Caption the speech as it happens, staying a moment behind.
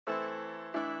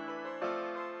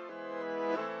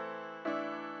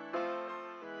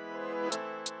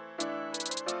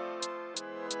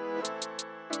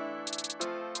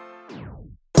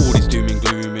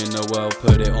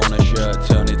Put it on a shirt,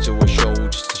 turn it to a show,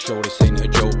 just to show this ain't a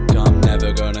joke. I'm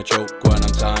never gonna choke when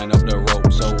I'm tying up the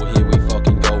rope, so here we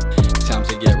fucking go. Time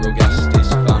to get real gas, it's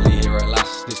finally here at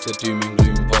last. It's the Doom and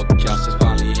Gloom podcast, it's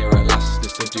finally here at last.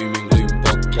 It's the Doom and Gloom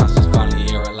podcast, it's finally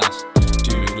here at last.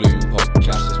 Doom and Gloom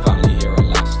podcast, it's finally here at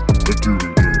last. The Doom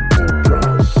and Gloom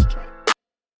podcast.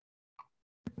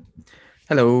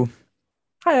 Hello.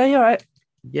 Hi, you alright?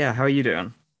 Yeah, how are you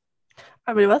doing?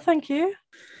 I'm really well, thank you.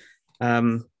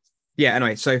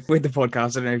 Anyway, so with the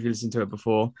podcast, I don't know if you listened to it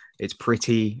before. It's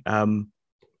pretty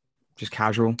just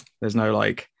casual. There's no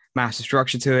like massive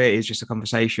structure to it. It's just a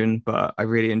conversation, but I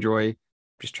really enjoy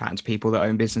just chatting to people that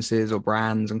own businesses or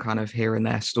brands and kind of hearing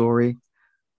their story.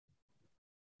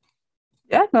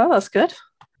 Yeah, no, that's good.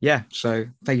 Yeah, so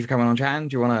thank you for coming on, chatting.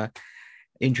 Do you want to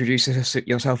introduce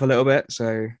yourself a little bit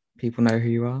so people know who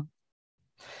you are?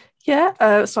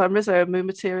 Yeah, so I'm Rizzo Moon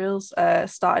Materials.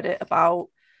 Started it about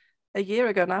a year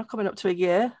ago now, coming up to a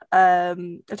year. I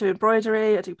do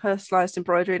embroidery, I do personalised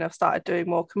embroidery, and I've started doing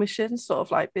more commissions, sort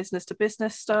of like business to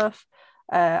business stuff.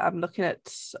 I'm looking at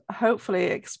hopefully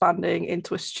expanding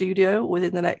into a studio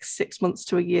within the next 6 months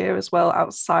to a year as well,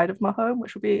 outside of my home,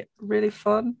 which will be really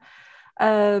fun.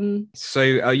 So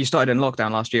you started in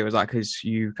lockdown last year. Was that because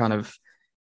you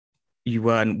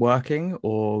weren't working,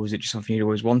 or was it just something you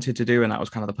always wanted to do and that was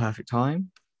kind of the perfect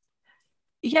time?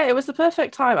 Yeah, it was the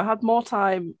perfect time. I had more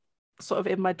time sort of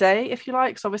in my day, if you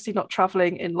like. So obviously not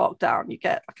traveling in lockdown, you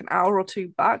get like an hour or two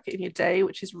back in your day,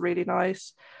 which is really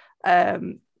nice.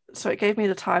 So it gave me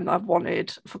the time that I've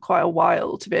wanted for quite a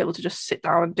while to be able to just sit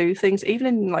down and do things, even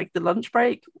in like the lunch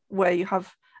break where you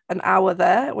have an hour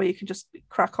there where you can just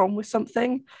crack on with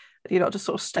something. You're not just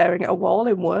sort of staring at a wall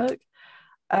in work.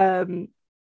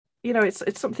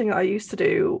 It's something that I used to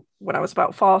do when I was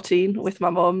about 14 with my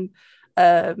mum.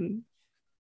 And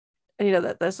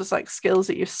that there's just like skills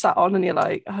that you've sat on and you're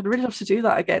like, I'd really love to do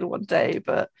that again one day,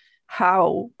 but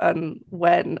how and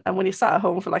when? And when you sat at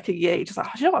home for like a year, you're just like,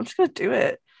 you know what, I'm just going to do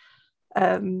it.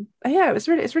 And yeah, it's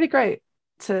really great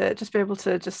to just be able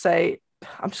to just say,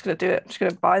 I'm just going to do it. I'm just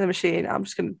going to buy the machine. I'm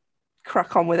just going to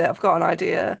crack on with it. I've got an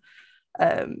idea.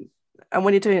 And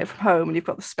when you're doing it from home and you've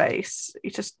got the space,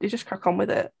 you just crack on with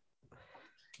it.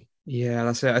 Yeah,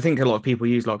 that's it. I think a lot of people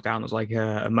use lockdown as like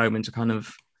a moment to kind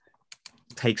of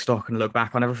take stock and look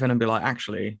back on everything and be like,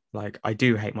 actually, like I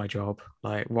do hate my job.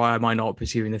 Like, why am I not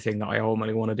pursuing the thing that I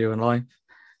ultimately want to do in life?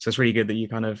 So it's really good that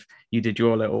you did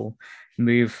your little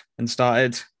move and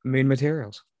started Moon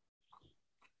Materials.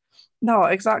 No,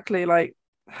 exactly. Like,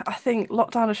 I think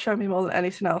lockdown has shown me more than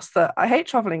anything else that I hate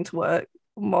traveling to work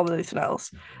more than anything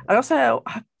else. And also,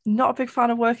 I'm not a big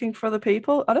fan of working for other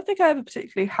people. I don't think I ever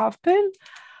particularly have been.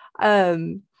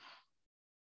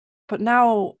 But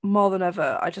now more than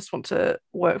ever, I just want to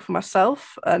work for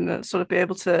myself and sort of be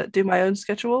able to do my own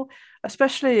schedule.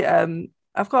 Especially,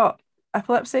 I've got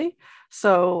epilepsy.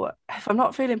 So if I'm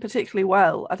not feeling particularly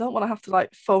well, I don't want to have to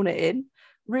like phone it in,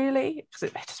 really, because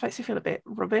it just makes me feel a bit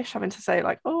rubbish having to say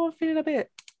like, oh, I'm feeling a bit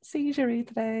seizure-y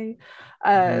today. So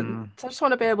I just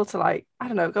want to be able to like, I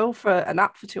don't know, go for a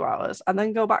nap for 2 hours and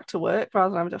then go back to work rather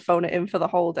than having to phone it in for the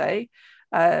whole day.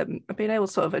 Being able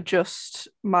to sort of adjust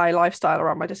my lifestyle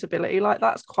around my disability like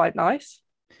that's quite nice.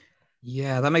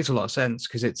 Yeah, that makes a lot of sense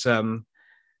because it's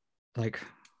like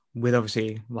with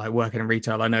obviously like working in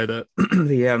retail, I know that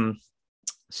the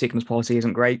sickness policy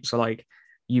isn't great. So like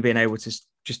you being able to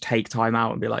just take time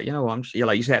out and be like, you know what,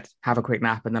 like you said, have a quick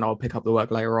nap and then I'll pick up the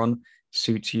work later on,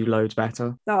 suits you loads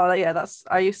better. No, yeah,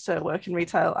 I used to work in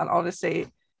retail and honestly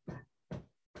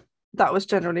that was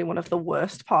generally one of the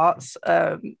worst parts,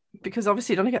 because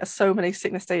obviously you only get so many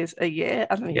sickness days a year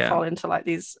and then you fall into like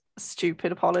these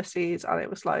stupid policies and it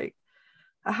was like,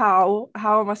 how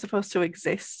am I supposed to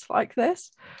exist like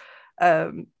this?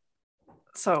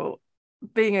 So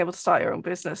being able to start your own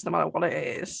business, no matter what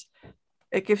it is,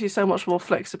 it gives you so much more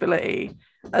flexibility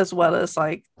as well as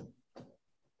like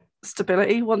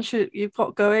stability once you've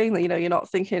got going. You're not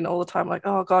thinking all the time like,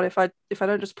 oh god, if I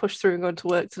don't just push through and go into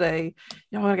work today,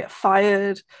 I'm gonna get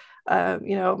fired. Am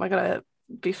I gonna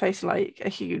be facing like a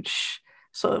huge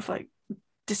sort of like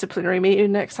disciplinary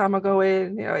meeting next time I go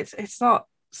in? It's not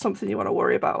something you want to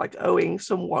worry about, like owing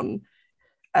someone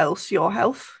else your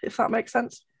health, if that makes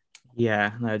sense.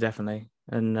 Yeah, no, definitely.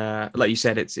 And like you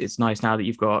said, it's nice now that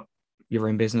you've got your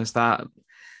own business, that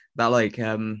like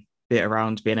bit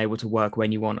around being able to work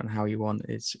when you want and how you want,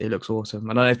 it looks awesome.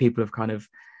 And I know people have kind of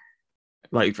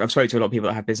like, I've spoken to a lot of people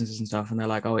that have businesses and stuff and they're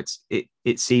like, oh,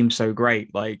 it seems so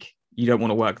great, like you don't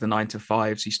want to work the 9 to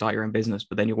 5, so you start your own business,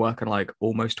 but then you're working like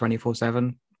almost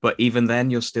 24/7, but even then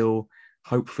you're still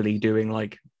hopefully doing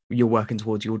like, you're working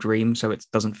towards your dream, so it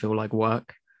doesn't feel like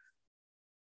work.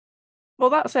 Well,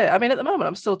 that's it. I mean, at the moment,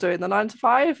 I'm still doing the 9 to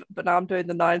 5, but now I'm doing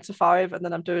the 9 to 5, and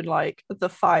then I'm doing like the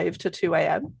 5 to 2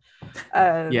 a.m.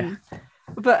 Yeah.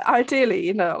 But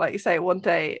ideally, like you say, one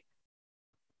day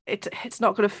it's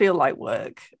not going to feel like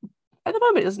work. At the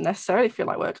moment, it doesn't necessarily feel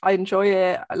like work. I enjoy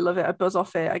it. I love it. I buzz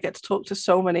off it. I get to talk to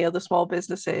so many other small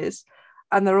businesses,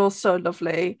 and they're all so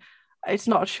lovely. It's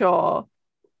not a chore.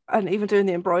 And even doing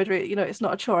the embroidery, it's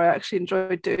not a chore. I actually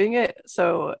enjoy doing it.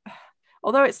 So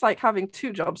although it's like having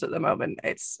two jobs at the moment,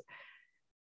 it's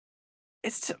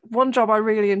one job I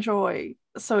really enjoy.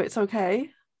 So it's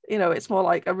okay. It's more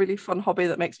like a really fun hobby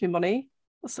that makes me money.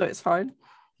 So it's fine.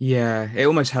 Yeah, it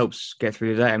almost helps get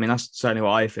through the day. I mean, that's certainly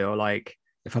what I feel like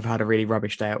if I've had a really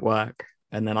rubbish day at work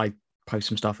and then I post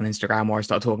some stuff on Instagram where I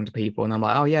start talking to people and I'm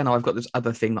like, oh yeah, no, I've got this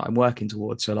other thing that I'm working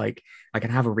towards. So like I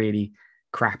can have a really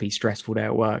crappy, stressful day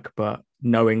at work, but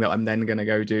knowing that I'm then going to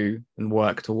go do and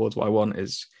work towards what I want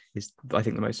is I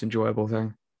think the most enjoyable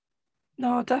thing.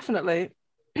 No, definitely.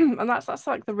 And that's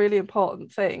like the really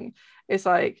important thing is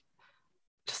like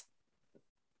just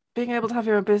being able to have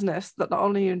your own business that not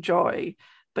only you enjoy,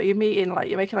 but you're making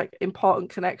like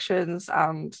important connections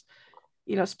and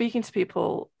speaking to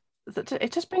people that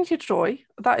it just brings you joy.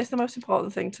 That is the most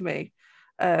important thing to me.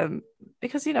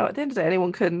 Because at the end of the day,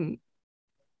 anyone can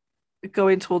go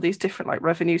into all these different like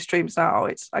revenue streams now.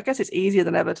 I guess it's easier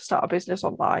than ever to start a business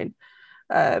online,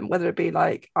 whether it be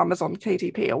like Amazon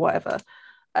KDP or whatever.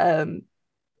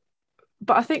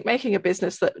 But I think making a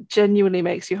business that genuinely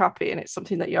makes you happy and it's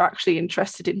something that you're actually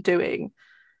interested in doing,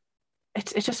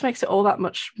 it just makes it all that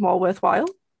much more worthwhile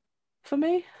for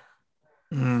me.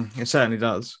 It certainly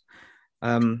does.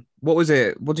 What was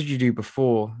it? What did you do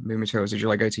before Moon Materials? Did you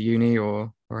like go to uni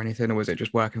or anything, or was it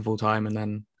just working full time and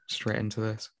then straight into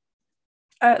this?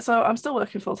 So I'm still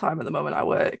working full time at the moment.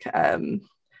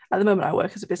 At the moment I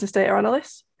work as a business data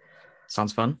analyst.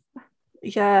 Sounds fun.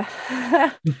 Yeah,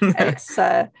 it's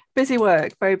busy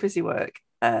work, very busy work.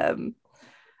 And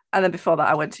then before that,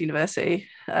 I went to university.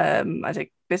 I did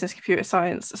business computer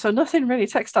science, so nothing really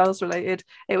textiles related.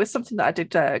 It was something that I did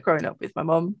growing up with my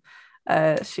mum.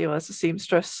 She was a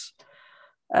seamstress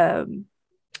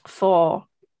for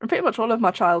pretty much all of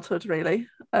my childhood, really,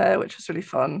 which was really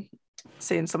fun.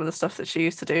 Seeing some of the stuff that she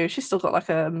used to do. She's still got like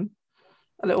a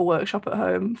little workshop at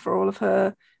home for all of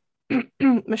her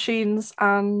machines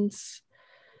and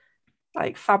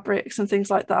like fabrics and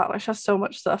things like that. Like she has so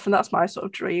much stuff, and that's my sort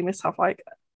of dream is to have like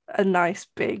a nice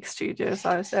big studio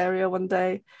size area one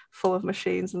day full of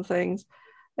machines and things.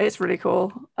 It's really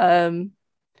cool. But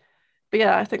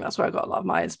yeah, I think that's where I got a lot of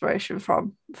my inspiration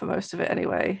from for most of it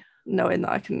anyway, knowing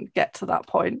that I can get to that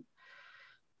point.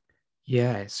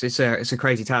 Yeah, it's a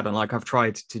crazy talent. Like I've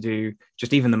tried to do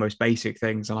just even the most basic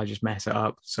things and I just mess it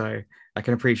up. So I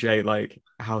can appreciate like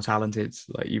how talented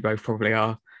like you both probably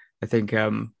are. I think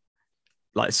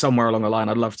like somewhere along the line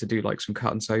I'd love to do like some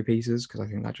cut and sew pieces because I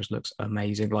think that just looks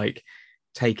amazing. Like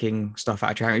taking stuff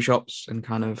out of charity shops and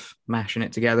kind of mashing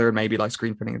it together and maybe like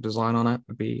screen printing a design on it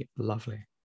would be lovely.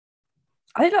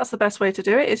 I think that's the best way to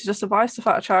do it is just to buy stuff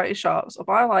out of charity shops or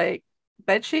buy like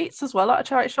bed sheets as well out of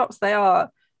charity shops. They are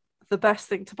the best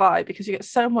thing to buy because you get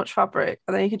so much fabric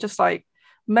and then you can just like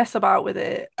mess about with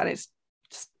it and it's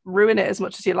just ruin it as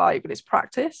much as you like, but it's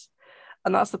practice.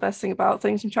 And that's the best thing about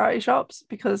things in charity shops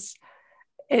because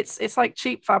it's like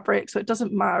cheap fabric, so it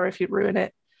doesn't matter if you ruin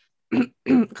it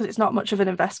because it's not much of an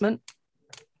investment.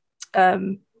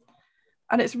 And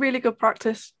it's really good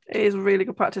practice. It is really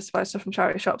good practice to buy stuff from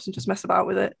charity shops and just mess about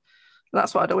with it. And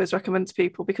that's what I'd always recommend to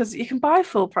people because you can buy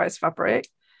full price fabric,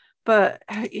 but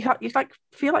you like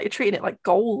feel like you're treating it like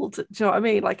gold. Do you know what I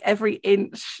mean? Like every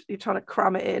inch you're trying to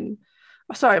cram it in.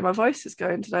 Oh, sorry, my voice is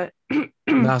going today. No,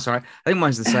 that's all right. I think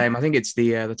mine's the same. I think it's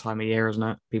the time of year, isn't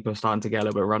it? People are starting to get a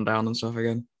little bit run down and stuff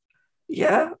again.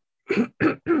 Yeah.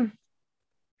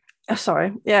 Oh,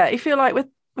 sorry. Yeah, you feel like with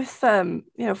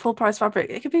full price fabric,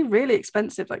 it could be really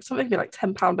expensive. Like something could be like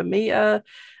 £10 a meter. And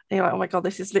you're like, oh my God,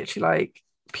 this is literally like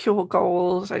pure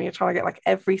gold. And you're trying to get like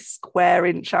every square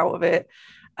inch out of it.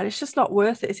 And it's just not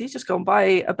worth it. It's easy just go and buy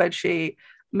a bed sheet,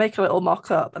 make a little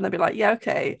mock up, and then be like, yeah,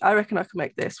 okay, I reckon I can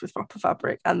make this with proper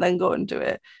fabric, and then go and do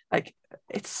it. Like,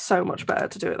 it's so much better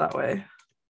to do it that way.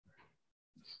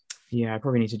 Yeah, I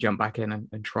probably need to jump back in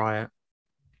and try it.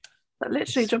 But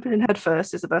literally jumping in head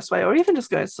first is the best way, or even just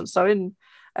going to some sewing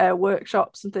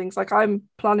workshops and things. Like, I'm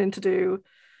planning to do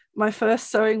my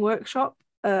first sewing workshop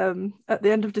at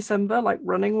the end of December, like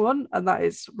running one, and that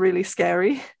is really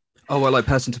scary. Oh, well, like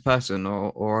person to person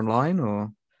or online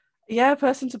or? Yeah,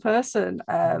 person to person.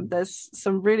 There's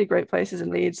some really great places in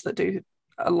Leeds that do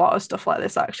a lot of stuff like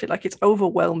this, actually. Like, it's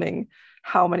overwhelming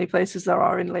how many places there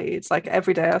are in Leeds. Like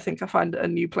every day I think I find a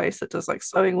new place that does like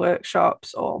sewing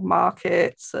workshops or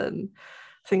markets and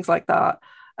things like that.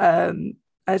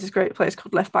 There's this great place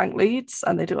called Left Bank Leeds,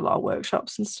 and they do a lot of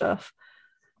workshops and stuff.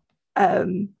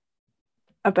 And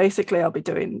basically I'll be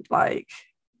doing like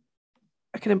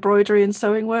an embroidery and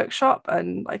sewing workshop,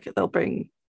 and like they'll bring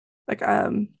like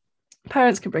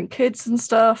parents can bring kids and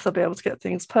stuff. They'll be able to get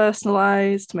things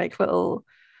personalized, make little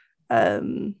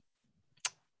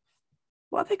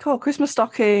what are they called, Christmas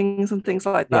stockings and things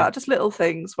like that. Just little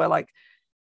things where like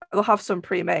they'll have some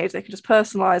pre-made, they can just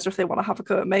personalize, or if they want to have a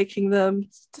go at making them,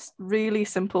 it's just really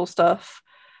simple stuff.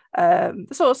 The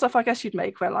sort of stuff I guess you'd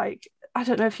make where like, I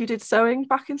don't know if you did sewing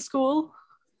back in school.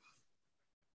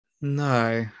 No,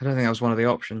 I don't think that was one of the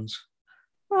options.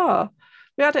 Oh,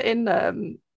 we had it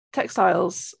in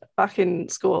textiles back in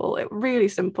school. It really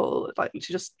simple, like you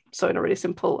just sewing a really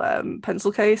simple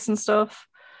pencil case and stuff.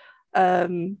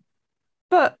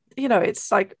 But you know, it's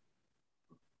like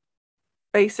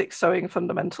basic sewing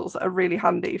fundamentals that are really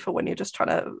handy for when you're just trying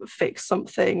to fix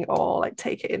something or like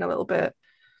take it in a little bit.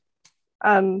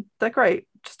 And they're great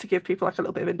just to give people like a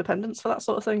little bit of independence for that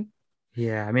sort of thing.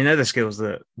 Yeah, I mean, they're the skills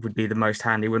that would be the most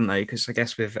handy, wouldn't they? Because I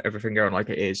guess with everything going like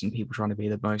it is and people trying to be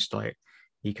the most like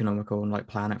economical and like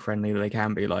planet friendly that they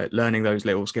can be, like learning those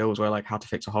little skills where like how to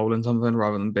fix a hole in something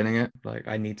rather than binning it. Like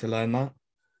I need to learn that.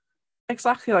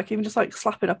 Exactly, like even just like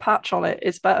slapping a patch on it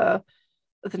is better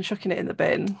than chucking it in the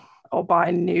bin or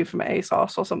buying new from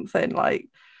ASOS or something. Like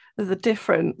the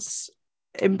difference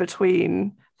in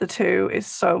between the two is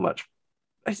so much,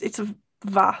 it's a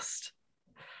vast.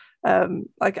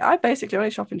 Like I basically only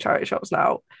shop in charity shops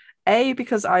now, A,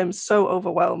 because I'm so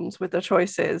overwhelmed with the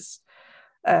choices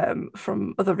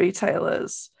from other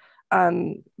retailers,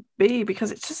 and B,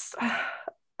 because it's just,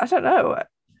 I don't know,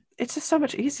 it's just so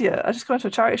much easier. I just go into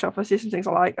a charity shop, I see some things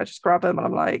I like, I just grab them and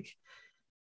I'm like,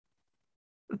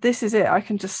 this is it. I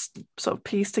can just sort of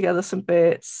piece together some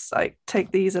bits, like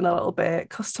take these in a little bit,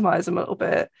 customize them a little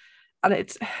bit, and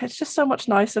it's just so much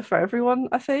nicer for everyone.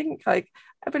 I think like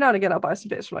every now and again I'll buy some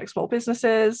bits from like small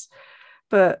businesses,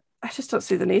 but I just don't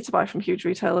see the need to buy from huge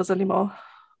retailers anymore.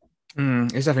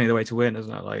 It's definitely the way to win,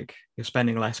 isn't it? Like you're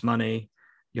spending less money,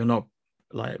 you're not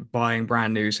like buying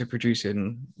brand new, so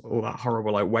producing all that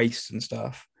horrible like waste and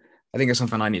stuff. I think it's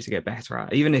something I need to get better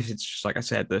at, even if it's just like I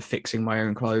said, the fixing my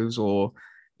own clothes, or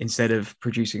instead of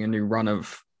producing a new run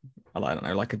of, I don't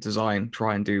know, like a design,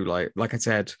 try and do like I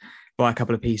said, buy a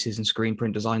couple of pieces and screen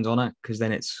print designs on it, because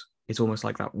then it's almost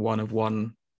like that one of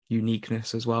one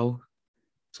uniqueness as well.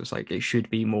 So it's like it should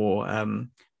be more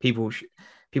people should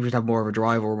have more of a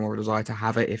drive or more of a desire to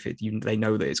have it if they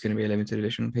know that it's going to be a limited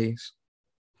edition piece.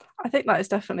 I think that is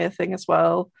definitely a thing as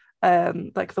well.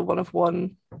 Like the one of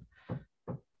one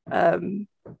brands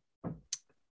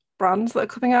that are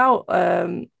coming out.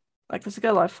 Like there's a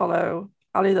girl I follow,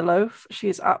 Ali the Loaf.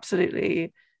 She's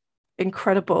absolutely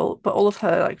incredible, but all of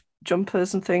her like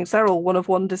jumpers and things, they're all one of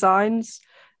one designs.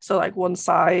 So like one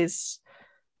size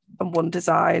and one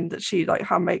design that she like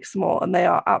hand makes them all, and they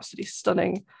are absolutely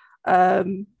stunning.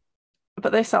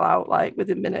 But they sell out like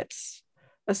within minutes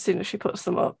as soon as she puts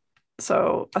them up.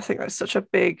 So I think that's such a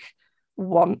big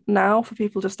want now for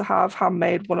people just to have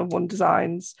handmade one of one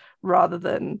designs rather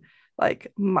than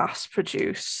like mass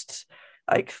produced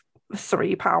like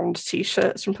 £3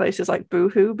 t-shirts from places like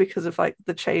Boohoo, because of like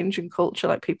the change in culture.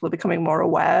 Like people are becoming more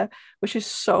aware, which is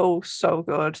so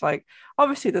good. Like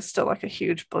obviously there's still like a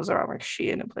huge buzz around like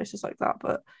Shein and places like that,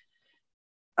 but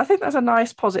I think there's a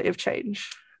nice positive change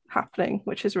happening,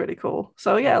 which is really cool.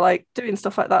 So yeah, like doing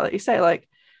stuff like that you say, like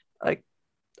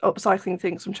upcycling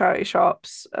things from charity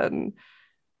shops and,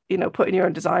 you know, putting your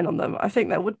own design on them. I think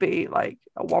there would be like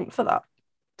a want for that,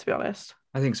 to be honest.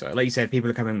 I think so. Like you said,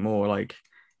 people are becoming more like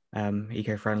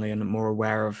eco-friendly and more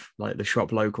aware of like the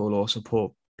shop local or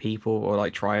support people or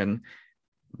like try and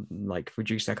like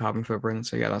reduce their carbon footprint.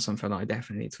 So yeah, that's something that I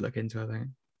definitely need to look into,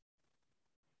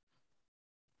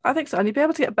 I think so. And you'd be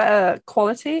able to get better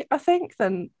quality, I think,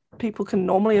 than people can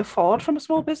normally afford from a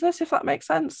small business, if that makes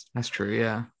sense. That's true,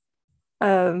 yeah.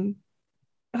 I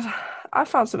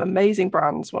found some amazing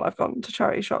brands when I've gone to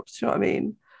charity shops, do you know what I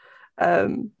mean?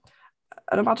 And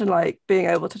imagine like being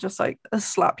able to just like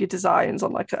slap your designs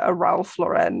on like a Ralph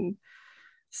Lauren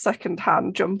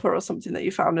second-hand jumper or something that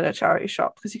you found in a charity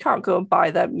shop, because you can't go and buy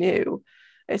them new.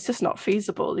 It's just not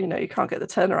feasible, you know, you can't get the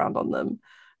turnaround on them.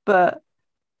 But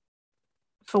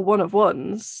for one of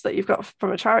ones that you've got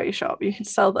from a charity shop, you can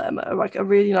sell them at like a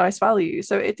really nice value.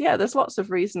 So there's lots of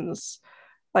reasons,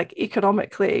 like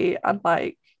economically and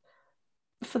like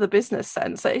for the business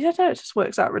sense, that it just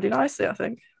works out really nicely, I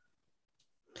think.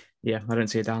 Yeah, I don't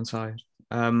see a downside.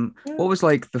 What was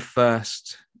like the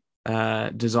first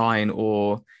design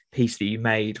or piece that you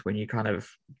made when you kind of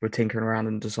were tinkering around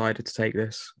and decided to take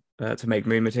this to make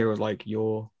Moon Materials like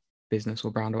your business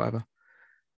or brand or whatever?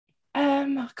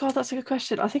 God, that's a good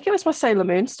question. I think it was my Sailor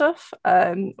Moon stuff,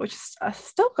 which is, I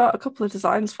still got a couple of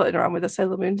designs floating around with a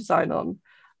Sailor Moon design on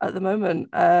at the moment.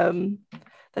 They're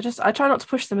just, I try not to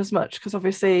push them as much because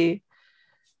obviously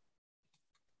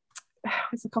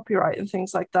with the copyright and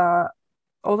things like that,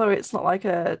 although it's not like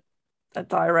a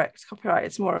direct copyright,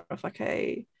 it's more of like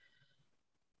it's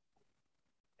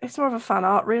more of a fan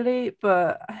art really.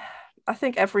 But I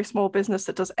think every small business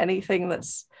that does anything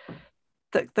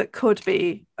that could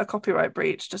be a copyright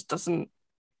breach just doesn't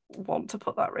want to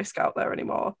put that risk out there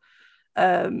anymore.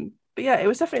 But yeah, it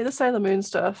was definitely the Sailor Moon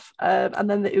stuff, and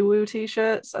then the Uwu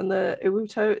t-shirts and the Uwu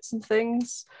totes and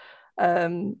things,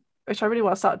 which I really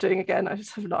want to start doing again. I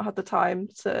just have not had the time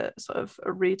to sort of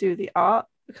redo the art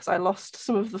because I lost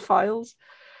some of the files,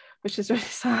 which is really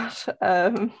sad.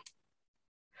 But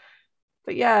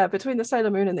yeah, between the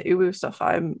Sailor Moon and the Uwu stuff,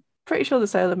 I'm pretty sure the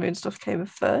Sailor Moon stuff came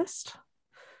first.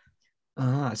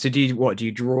 So do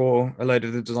you draw a load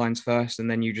of the designs first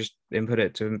and then you just input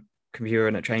it to a computer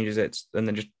and it changes it and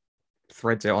then just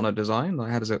threads it on a design?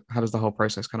 Like how does the whole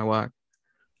process kind of work?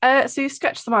 So you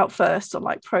sketch them out first on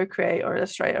like Procreate or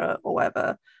Illustrator or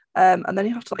whatever, and then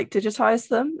you have to like digitize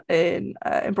them in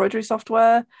embroidery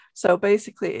software. So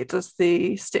basically it does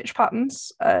the stitch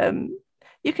patterns.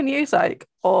 You can use like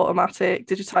automatic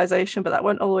digitization, but that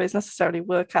won't always necessarily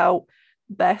work out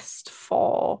best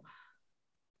for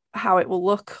how it will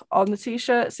look on the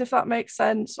t-shirts, if that makes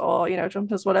sense, or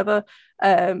jumpers, whatever.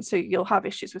 So you'll have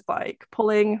issues with like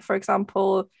pulling, for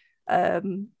example.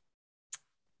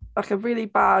 Like a really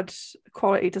bad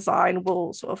quality design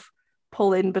will sort of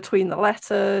pull in between the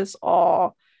letters,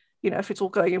 or if it's all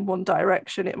going in one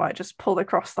direction, it might just pull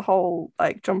across the whole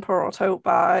like jumper or tote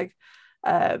bag,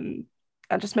 and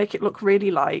just make it look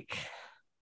really like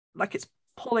it's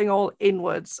pulling all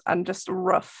inwards and just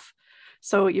rough.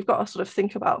 So you've got to sort of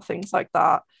think about things like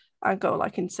that and go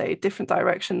like in, say, different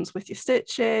directions with your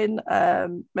stitching.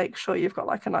 Make sure you've got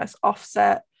like a nice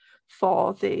offset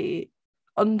for the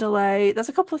underlay. There's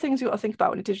a couple of things you've got to think about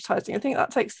when you're digitizing. I think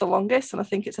that takes the longest, and I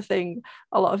think it's a thing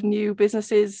a lot of new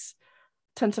businesses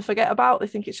tend to forget about. They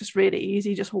think it's just really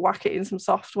easy, just whack it in some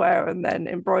software and then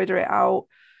embroider it out.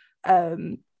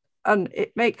 And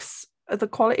it makes the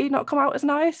quality not come out as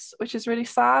nice, which is really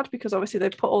sad because obviously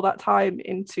they've put all that time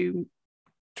into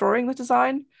drawing the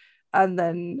design and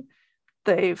then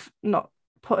they've not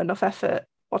put enough effort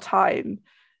or time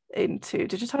into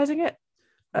digitizing it.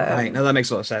 Right, no, that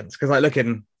makes a lot of sense because I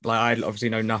obviously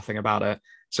know nothing about it.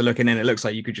 So looking in, it looks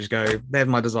like you could just go, there's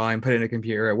my design, put it in a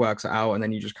computer, it works it out, and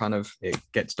then you just kind of, it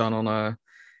gets done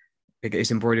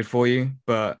it's embroidered for you.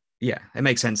 But yeah, it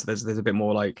makes sense. There's a bit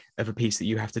more like of a piece that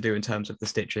you have to do in terms of the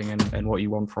stitching and what you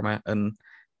want from it and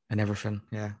everything.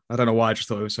 Yeah, I don't know why I just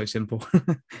thought it was so simple.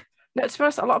 No, to be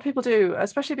honest, a lot of people do,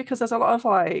 especially because there's a lot of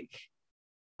like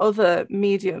other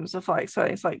mediums of like, so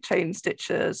it's like chain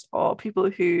stitchers or people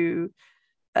who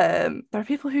there are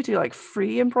people who do like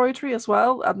free embroidery as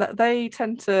well, and that they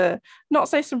tend to not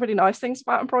say some really nice things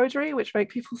about embroidery, which make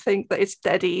people think that it's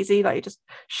dead easy, like you just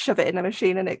shove it in a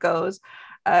machine and it goes,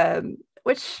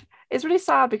 which is really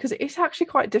sad because it's actually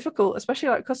quite difficult, especially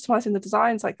like customizing the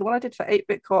designs. Like the one I did for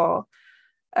 8-Bit Core,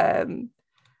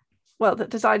 well, the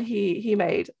design he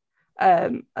made,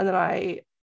 and then I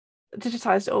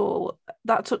digitized it all.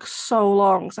 That took so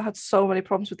long, so I had so many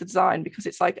problems with the design because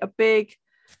it's like a big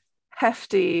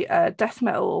hefty death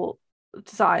metal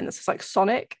design that's just like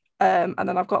Sonic, and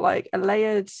then I've got like a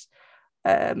layered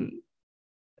sort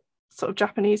of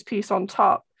Japanese piece on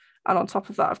top, and on top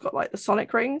of that I've got like the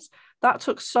Sonic rings. That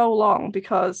took so long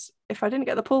because if I didn't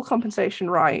get the pull compensation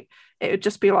right, it would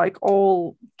just be like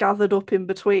all gathered up in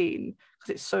between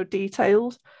because it's so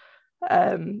detailed.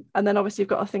 And then obviously you've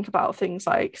got to think about things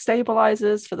like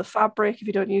stabilizers for the fabric. If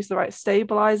you don't use the right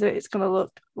stabilizer, it's going to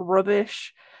look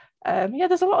rubbish.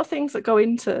 There's a lot of things that go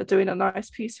into doing a nice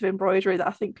piece of embroidery that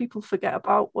I think people forget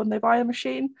about when they buy a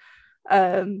machine.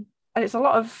 And it's a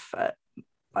lot of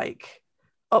like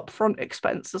upfront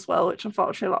expense as well, which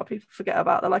unfortunately a lot of people forget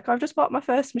about. They're like, I've just bought my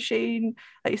first machine.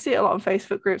 Like you see it a lot on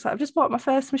Facebook groups, like, I've just bought my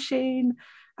first machine.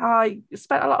 I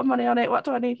spent a lot of money on it. What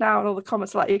do I need now? And all the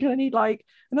comments are like, you're going to need like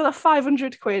another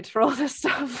 500 quid for all this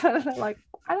stuff. And they're like,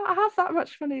 I don't have that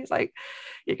much money. It's like,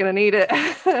 you're going to need it.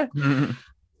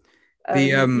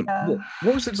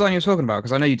 What was the design you were talking about?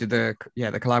 Because I know you did the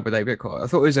collab with 8-Bit Core. I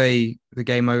thought it was the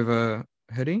Game Over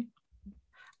hoodie.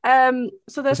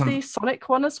 So there's the Sonic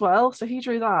one as well. So he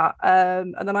drew that.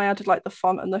 And then I added like the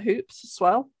font and the hoops as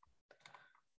well.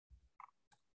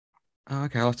 Oh,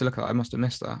 okay, I'll have to look at that. I must have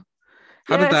missed that.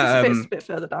 How Yeah, did it's just that a bit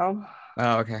further down.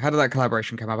 oh, okay. How did that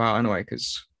collaboration come about anyway?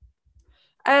 Because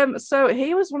So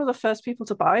he was one of the first people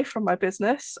to buy from my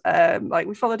business. Like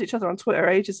we followed each other on Twitter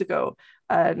ages ago,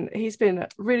 and he's been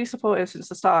really supportive since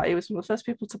the start. He was one of the first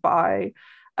people to buy.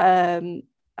 And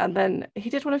then he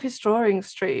did one of his drawing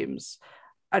streams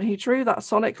and he drew that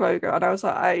Sonic logo. And I was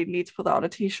like, I need to put that on a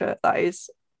t-shirt. That is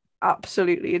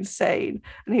absolutely insane.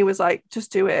 And he was like,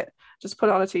 just do it, just put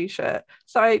it on a t-shirt.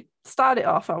 So I started it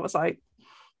off. I was like,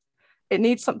 it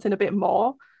needs something a bit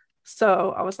more.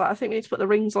 So I was like, I think we need to put the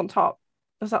rings on top,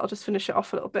 because that'll just finish it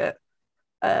off a little bit.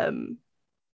 And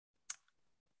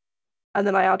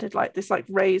then I added like this like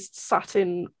raised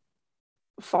satin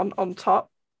font on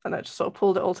top, and I just sort of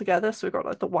pulled it all together. So we got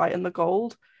like the white and the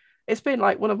gold. It's been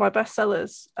like one of my best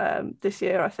sellers this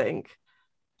year, I think.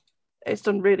 It's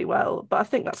done really well, but I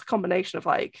think that's a combination of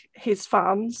like his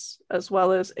fans as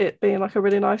well as it being like a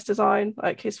really nice design.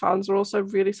 Like his fans are also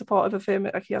really supportive of him.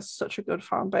 Like he has such a good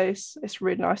fan base. It's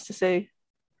really nice to see.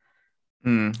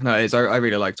 no, I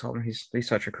really like Tom. He's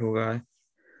such a cool guy.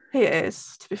 He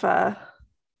is, to be fair.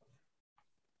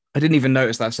 I didn't even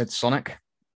notice that said Sonic.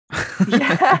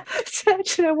 Yeah. Do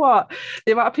you know what?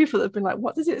 The amount of people that have been like,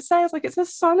 what does it say? I was like, it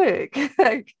says Sonic.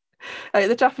 like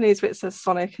the Japanese bit says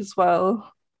Sonic as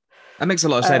well. That makes a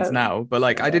lot of sense now, but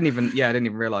like yeah. I didn't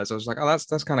even realize. I was like, oh,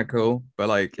 that's kind of cool. But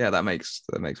like, yeah, that makes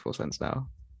full sense now.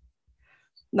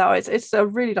 No, it's a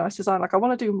really nice design. Like I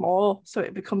want to do more so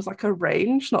it becomes like a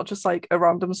range, not just like a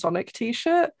random Sonic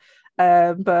t-shirt.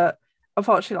 But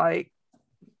unfortunately, like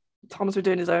Tom's been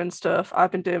doing his own stuff.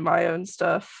 I've been doing my own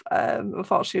stuff.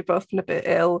 Unfortunately, we've both been a bit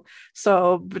ill.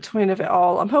 So between of it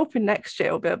all, I'm hoping next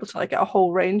year we'll be able to like get a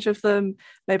whole range of them,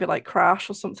 maybe like Crash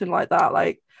or something like that.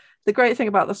 Like the great thing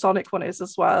about the Sonic one is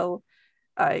as well,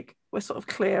 like we're sort of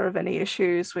clear of any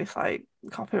issues with like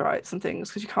copyrights and things,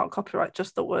 because you can't copyright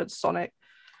just the word Sonic.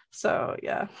 So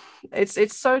yeah,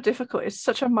 it's so difficult. It's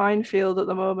such a minefield at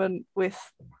the moment with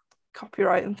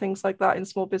copyright and things like that in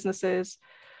small businesses.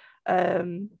 I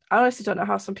honestly don't know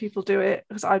how some people do it,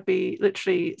 because I'd be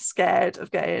literally scared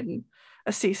of getting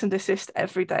a cease and desist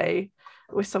every day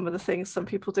with some of the things some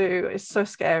people do. It's so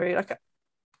scary. Like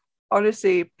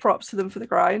honestly, props to them for the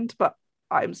grind, but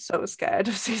I'm so scared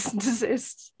of cease and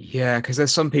desist. Yeah, because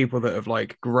there's some people that have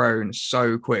like grown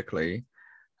so quickly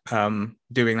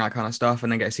doing that kind of stuff,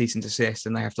 and then get a cease and desist,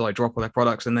 and they have to like drop all their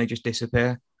products and they just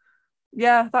disappear.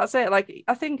 Yeah, that's it. Like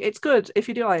I think it's good if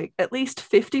you do like at least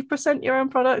 50% your own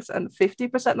products and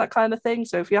 50% that kind of thing.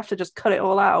 So if you have to just cut it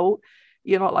all out,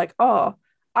 you're not like, oh,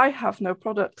 I have no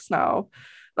products now.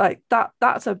 Like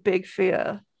that's a big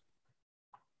fear.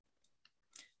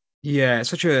 Yeah, it's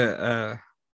such a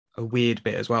weird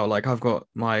bit as well. Like I've got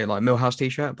my like Millhouse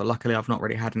t-shirt, but luckily I've not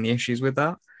really had any issues with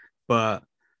that. But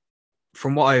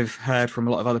from what I've heard from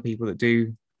a lot of other people that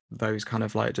do those kind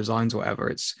of like designs or whatever,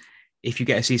 it's if you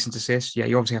get a cease and desist, yeah,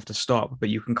 you obviously have to stop, but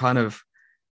you can kind of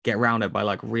get around it by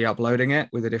like re-uploading it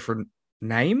with a different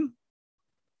name.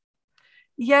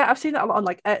 Yeah, I've seen that a lot on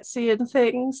like Etsy and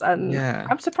things, and Yeah.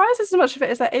 I'm surprised as much of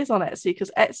it as there is on Etsy, because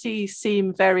Etsy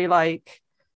seem very like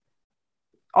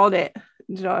on it.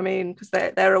 Do you know what I mean? Because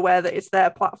they're aware that it's their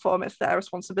platform, it's their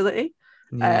responsibility.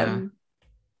 Yeah.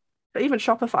 But even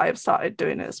Shopify have started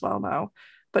doing it as well now.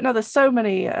 But no, there's so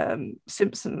many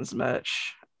Simpsons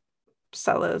merch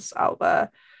sellers out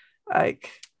there. Like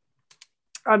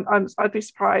I'd be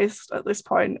surprised at this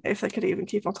point if they could even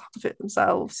keep on top of it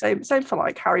themselves. Same for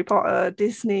like Harry Potter,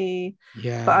 Disney.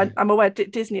 Yeah. But I'm aware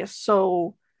Disney are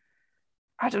so,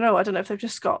 I don't know if they've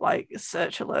just got like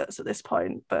search alerts at this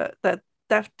point, but they're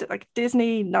like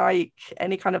Disney, Nike,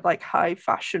 any kind of like high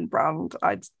fashion brand,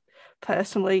 I'd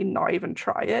personally not even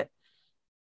try it.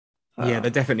 Yeah,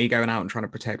 they're definitely going out and trying to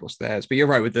protect what's theirs. But you're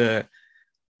right with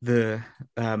the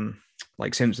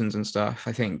like Simpsons and stuff.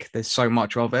 I think there's so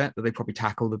much of it that they probably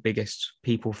tackle the biggest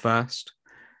people first.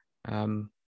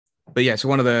 But yeah, so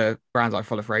one of the brands I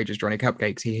follow for ages, Johnny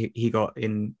Cupcakes, he got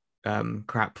in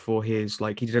crap for his,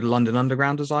 like, he did a London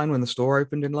Underground design when the store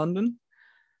opened in London.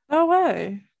 No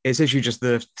way. It's actually just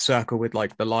the circle with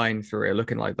like the line through it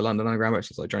looking like the London Underground, which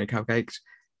is like Johnny Cupcakes.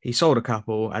 He sold a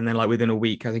couple, and then like within a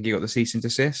week I think he got the cease and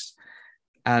desist,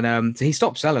 and so he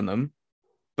stopped selling them.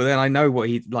 But then I know what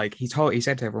he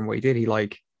said to everyone what he did. He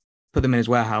like put them in his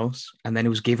warehouse, and then he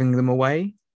was giving them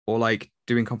away or like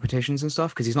doing competitions and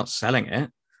stuff because he's not selling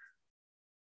it.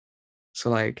 So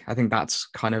like I think that's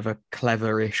kind of a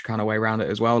clever-ish kind of way around it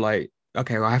as well. Like,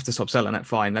 okay, well, I have to stop selling it.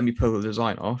 Fine, let me pull the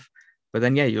design off. But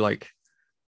then yeah, you like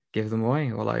give them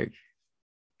away or like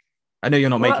I know you're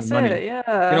not Well, making that's money. it. You're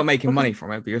Yeah. not making Because money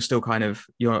from it, but you're still kind of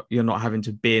you're not having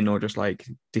to bin or just like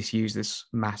disuse this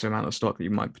massive amount of stock that you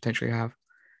might potentially have.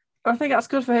 I think that's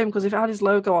good for him because if it had his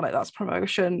logo on it, that's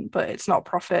promotion, but it's not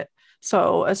profit.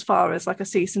 So as far as like a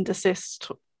cease and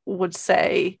desist would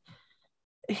say,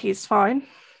 he's fine.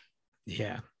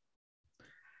 Yeah.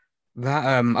 That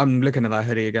I'm looking at that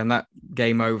hoodie again. That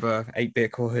Game Over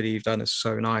 8-bit core hoodie you've done is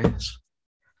so nice.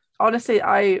 Honestly,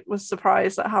 I was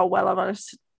surprised at how well I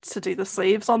managed to do the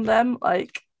sleeves on them.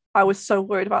 Like, I was so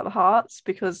worried about the hearts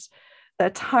because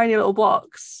they're tiny little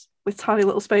blocks with tiny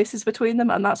little spaces between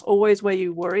them, and that's always where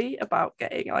you worry about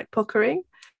getting like puckering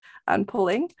and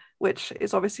pulling, which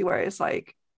is obviously where it's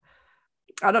like,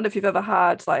 I don't know if you've ever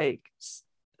had like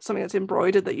something that's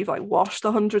embroidered that you've like washed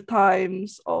 100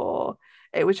 times, or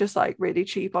it was just like really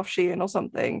cheap off Shein or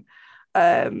something.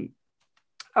 Um,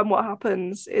 and what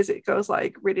happens is it goes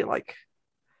like really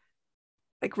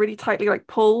tightly like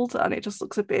pulled, and it just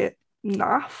looks a bit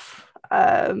naff.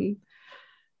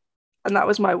 And that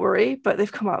was my worry, but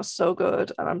they've come out so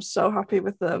good, and I'm so happy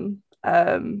with them.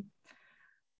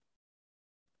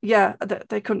 Yeah,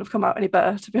 they couldn't have come out any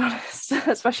better, to be honest,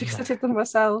 especially because I did them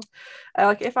myself.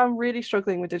 Like, if I'm really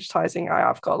struggling with digitizing, I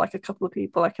have got like a couple of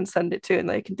people I can send it to and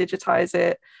they can digitize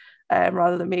it,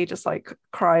 rather than me just like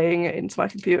crying into my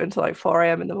computer until like 4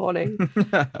 a.m. in the morning.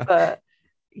 But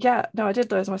yeah, no, I did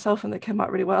those myself and they came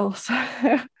out really well. So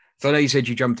So I know you said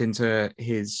you jumped into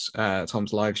his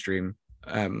Tom's live stream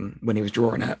when he was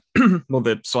drawing it, well,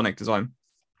 the Sonic design.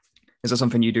 Is that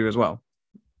something you do as well?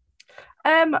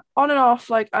 on and off,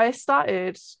 like I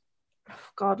started, oh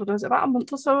God, what was it, about a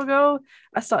month or so ago?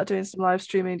 I started doing some live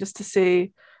streaming just to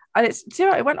see, and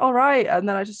it went all right. And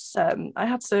then I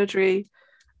had surgery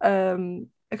a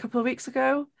couple of weeks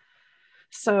ago,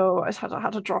 so I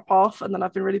had to drop off, and then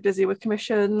I've been really busy with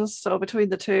commissions. So between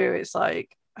the two, it's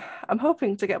like I'm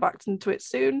hoping to get back into it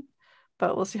soon,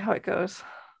 but we'll see how it goes.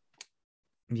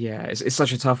 Yeah, it's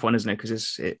such a tough one, isn't it?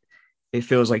 Because it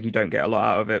feels like you don't get a lot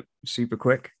out of it super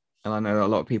quick. And I know a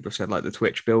lot of people have said like the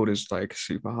Twitch build is like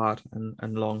super hard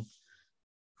and long.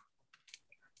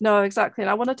 No, exactly. And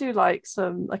I want to do like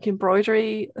some like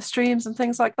embroidery streams and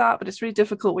things like that, but it's really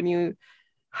difficult when you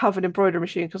have an embroidery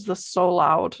machine because they're so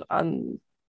loud and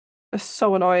it's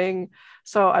so annoying.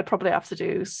 So I'd probably have to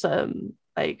do some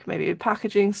like maybe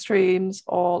packaging streams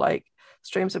or like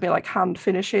streams would be like hand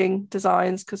finishing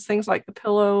designs, because things like the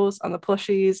pillows and the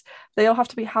plushies, they all have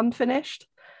to be hand finished.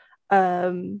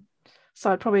 Um, so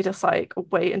I'd probably just like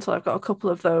wait until I've got a couple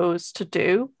of those to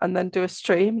do and then do a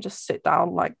stream, just sit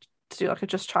down like to do like a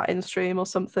just chatting stream or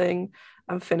something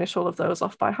and finish all of those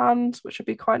off by hand, which would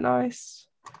be quite nice.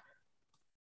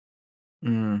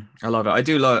 I love it. I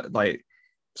do love like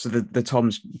so the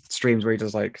Tom's streams where he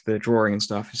does like the drawing and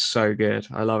stuff is so good.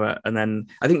 I love it. And then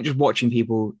I think just watching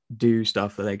people do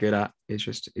stuff that they're good at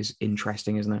is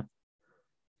interesting, isn't it?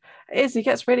 It is, he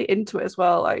gets really into it as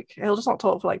well. Like he'll just not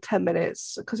talk for like 10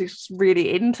 minutes because he's just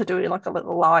really into doing like a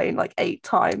little line like 8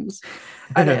 times.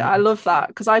 And I love that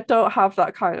because I don't have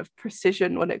that kind of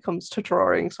precision when it comes to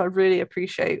drawing. So I really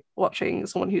appreciate watching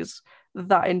someone who's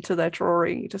that into their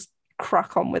drawing just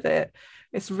crack on with it.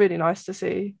 It's really nice to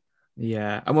see.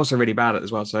 Yeah, I'm also really bad at it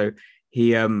as well. So I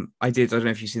don't know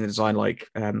if you've seen the design like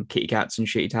kitty cats and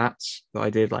shitty tats that I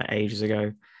did like ages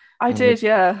ago. I did,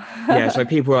 yeah. Yeah, so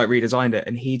people like redesigned it,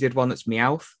 and he did one that's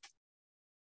Meowth.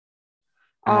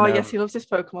 Oh, And, yes, he loves his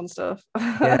Pokemon stuff.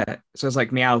 yeah, so it's like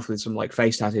Meowth with some like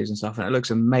face tattoos and stuff, and it looks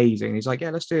amazing. He's like,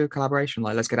 yeah, let's do a collaboration,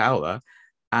 like let's get it out there.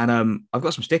 And I've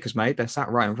got some stickers made. They're sat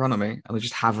right in front of me, and I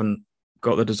just haven't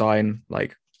got the design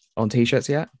like on t-shirts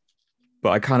yet.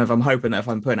 But I'm hoping that if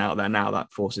I'm putting it out there now,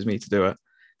 that forces me to do it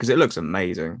because it looks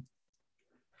amazing.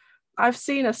 I've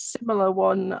seen a similar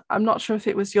one. I'm not sure if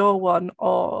it was your one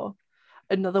or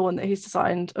another one that he's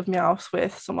designed of Meowth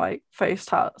with some like face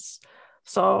tats.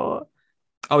 So,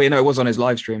 oh, you know, it was on his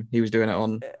live stream. He was doing it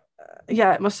on.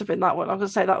 Yeah, it must have been that one. I was gonna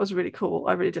say that was really cool.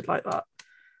 I really did like that.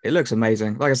 It looks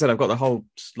amazing. Like I said, I've got the whole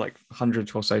like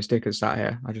 100 or so stickers sat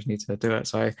here. I just need to do it.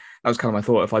 So that was kind of my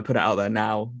thought. If I put it out there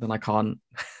now, then I can't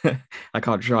I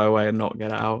can't shy away and not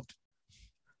get it out.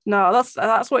 No,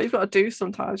 that's what you've got to do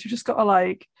sometimes. You just got to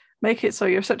like make it so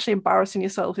you're essentially embarrassing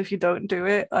yourself if you don't do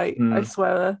it. Like I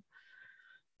swear.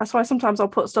 That's why sometimes I'll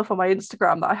put stuff on my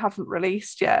Instagram that I haven't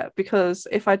released yet, because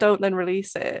if I don't then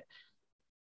release it,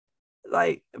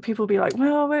 like people will be like,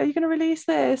 well, where are you going to release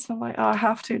this? I'm like, oh, I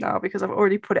have to now because I've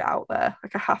already put it out there.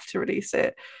 Like I have to release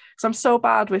it. So I'm so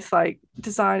bad with like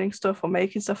designing stuff or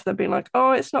making stuff and then being like,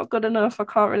 oh, it's not good enough, I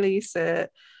can't release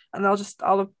it. And I'll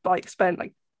have like spent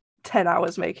like 10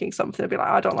 hours making something and be like,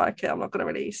 I don't like it, I'm not going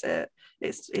to release it,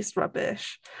 it's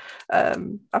rubbish.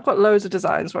 I've got loads of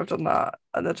designs where I've done that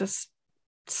and they're just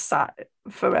sat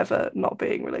forever not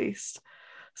being released.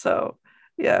 So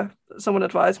yeah, someone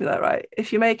advised me that, right,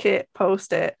 if you make it,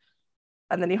 post it,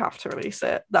 and then you have to release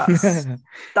it. That's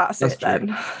That's it true.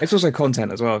 then. It's also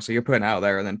content as well. So you're putting it out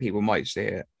there and then people might see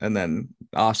it and then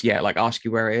ask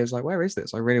you where it is. Like, where is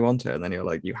this? I really want it. And then you're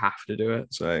like, you have to do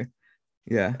it. So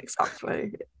yeah.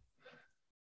 Exactly.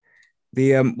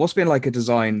 The what's been like a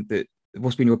design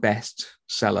what's been your best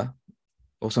seller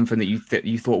or something that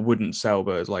you thought wouldn't sell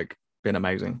but has like been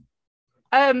amazing?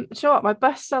 Do you know what? My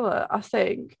best seller, I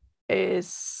think,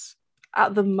 is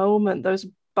at the moment those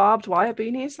barbed wire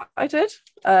beanies that I did.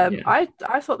 I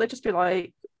thought they'd just be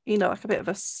like, like a bit of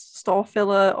a store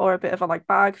filler or a bit of a like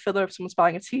bag filler. If someone's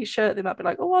buying a t-shirt, they might be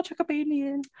like, oh, I'll chuck a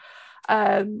beanie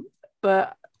in.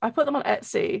 But I put them on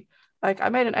Etsy. Like, I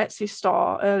made an Etsy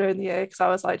store earlier in the year because I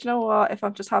was like, you know what, if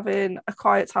I'm just having a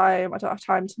quiet time, I don't have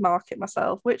time to market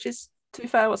myself, which is, to be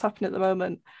fair, what's happening at the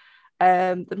moment.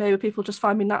 Then maybe people just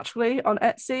find me naturally on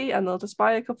Etsy and they'll just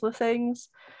buy a couple of things.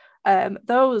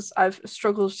 Those I've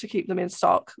struggled to keep them in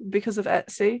stock because of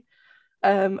Etsy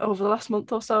over the last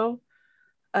month or so.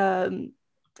 I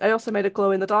also made a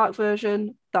glow in the dark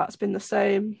version. That's been the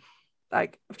same.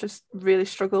 Like, I've just really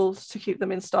struggled to keep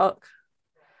them in stock.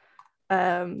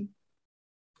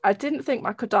 I didn't think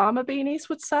my Kodama beanies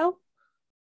would sell.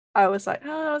 I was like,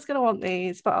 oh, I was gonna want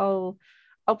these, but I'll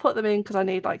put them in because I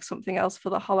need like something else for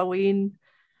the Halloween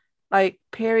like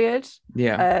period.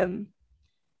 Yeah.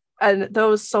 And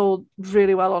those sold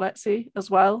really well on Etsy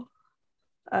as well,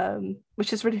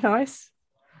 which is really nice.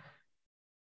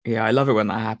 Yeah, I love it when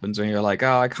that happens when you're like,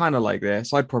 oh, I kind of like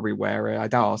this. I'd probably wear it. I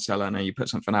doubt I'll sell it. And then you put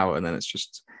something out and then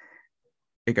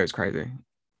it goes crazy.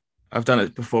 I've done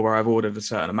it before where I've ordered a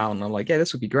certain amount and I'm like, yeah,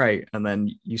 this would be great. And then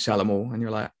you sell them all and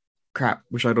you're like, crap,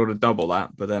 wish I'd ordered double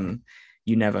that. But then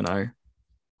you never know.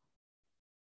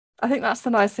 I think that's the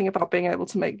nice thing about being able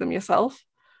to make them yourself.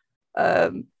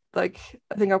 Like,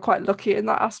 I think I'm quite lucky in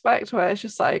that aspect where it's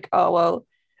just like, oh, well,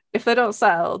 if they don't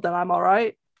sell, then I'm all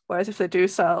right. Whereas if they do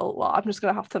sell, well, I'm just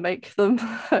going to have to make them,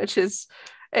 which is,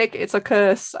 it's a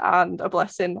curse and a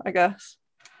blessing, I guess.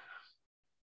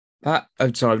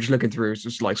 So I'm just looking through,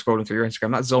 just like scrolling through your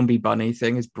Instagram. That zombie bunny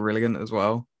thing is brilliant as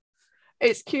well.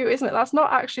 It's cute, isn't it? That's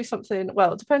not actually something,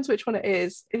 well, it depends which one it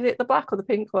is. Is it the black or the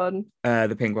pink one?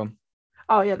 The pink one.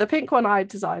 Oh yeah, the pink one I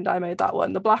designed. I made that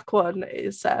one. The black one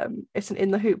is it's an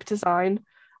in the hoop design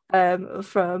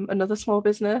from another small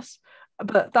business.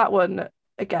 But that one,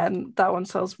 again, that one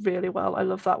sells really well. I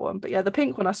love that one. But yeah, the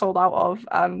pink one I sold out of,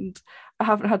 and I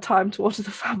haven't had time to order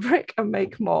the fabric and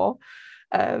make more.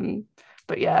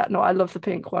 But yeah, no, I love the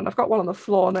pink one. I've got one on the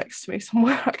floor next to me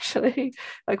somewhere, actually,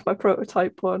 like my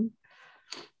prototype one.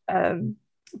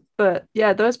 But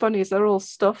yeah, those bunnies, they're all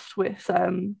stuffed with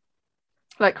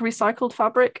like recycled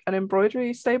fabric and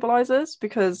embroidery stabilizers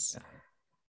because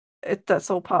that's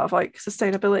all part of like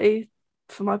sustainability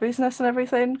for my business and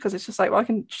everything. Because it's just like, well, I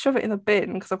can shove it in the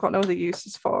bin because I've got no other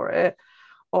uses for it,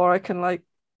 or I can like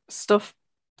stuff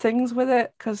things with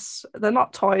it because they're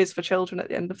not toys for children at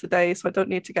the end of the day, so I don't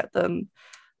need to get them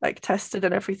like tested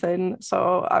and everything,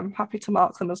 so I'm happy to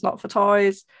mark them as not for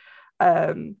toys.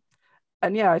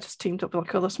 And yeah, I just teamed up with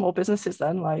like other small businesses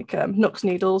then, like Nooks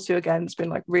Needles, who again has been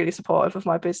like really supportive of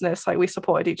my business. Like, we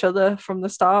supported each other from the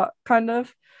start, kind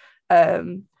of.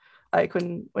 Like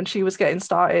when she was getting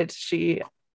started, she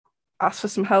asked for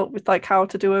some help with like how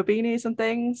to do her beanies and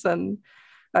things, and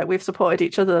like we've supported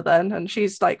each other then. And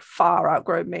she's like far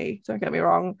outgrown me, don't get me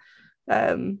wrong.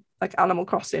 Like Animal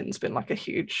Crossing's been like a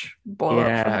huge blow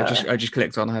up for her. I just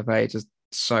clicked on her page. There's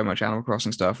so much Animal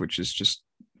Crossing stuff, which is just,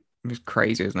 it's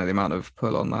crazy, isn't it? The amount of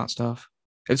pull on that stuff.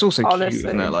 It's also Honestly,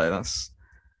 cute, isn't it? Like,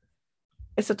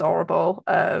 it's adorable.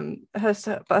 Her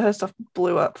stuff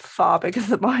blew up far bigger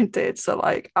than mine did. So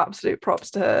like, absolute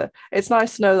props to her. It's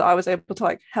nice to know that I was able to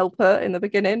like help her in the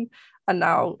beginning, and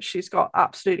now she's got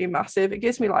absolutely massive. It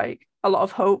gives me like a lot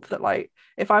of hope that like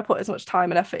if I put as much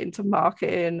time and effort into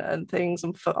marketing and things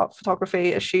and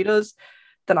photography as she does,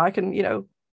 then I can,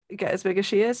 get as big as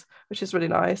she is, which is really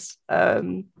nice.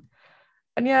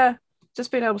 And yeah, just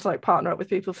being able to like partner up with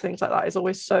people for things like that is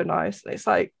always so nice. And it's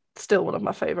like still one of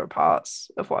my favorite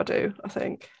parts of what I do, I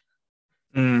think.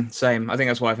 Same. I think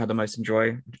that's why I've had the most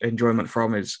enjoyment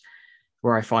from, is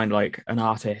where I find like an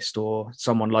artist or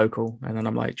someone local, and then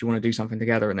I'm like, do you want to do something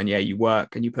together? And then you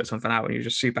work and you put something out and you're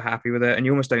just super happy with it, and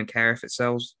you almost don't care if it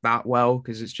sells that well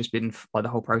because it's just been like the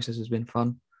whole process has been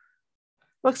fun.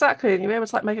 Well, exactly. And you're able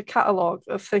to like make a catalogue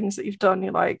of things that you've done.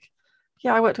 You're like,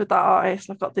 yeah, I worked with that artist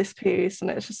and I've got this piece, and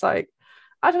it's just like,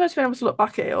 I don't know, to be able to look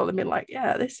back at it all and be like,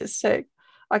 yeah, this is sick.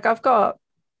 Like I've got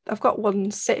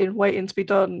one sitting waiting to be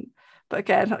done, but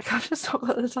again, like I've just not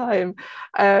got the time.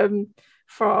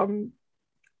 From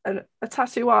a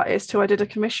tattoo artist who I did a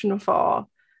commission for.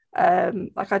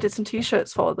 Like I did some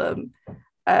t-shirts for them.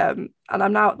 And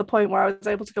I'm now at the point where I was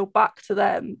able to go back to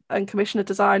them and commission a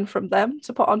design from them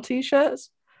to put on t-shirts.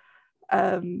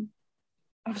 I'm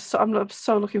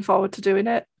so looking forward to doing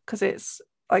it because it's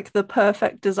like the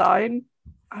perfect design.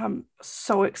 I'm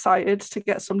so excited to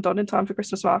get some done in time for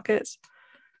Christmas markets.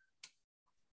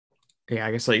 Yeah,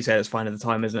 I guess like you said, it's finding the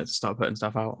time, isn't it, to start putting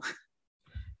stuff out.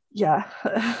 Yeah.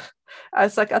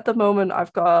 It's like at the moment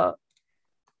I've got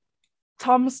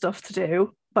Tom's stuff to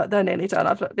do, but they're nearly done.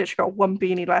 I've literally got one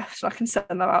beanie left and I can send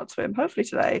them out to him hopefully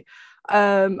today.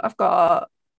 I've got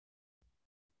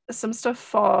some stuff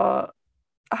for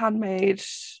a handmade,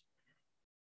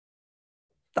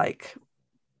 like,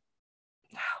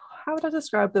 how would I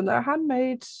describe them? They're a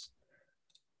handmade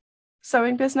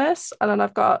sewing business, and then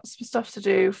I've got some stuff to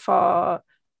do for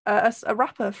a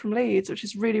rapper from Leeds, which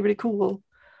is really, really cool.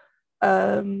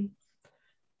 So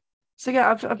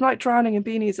yeah, I'm like drowning in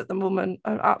beanies at the moment.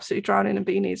 I'm absolutely drowning in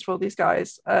beanies for all these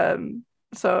guys.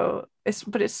 So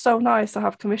it's so nice to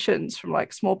have commissions from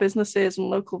like small businesses and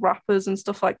local rappers and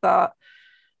stuff like that.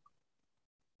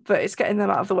 But it's getting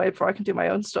them out of the way before I can do my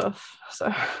own stuff.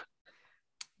 So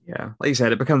Yeah, like you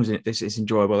said, it becomes it's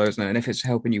enjoyable, isn't it? And if it's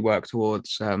helping you work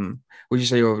towards, would you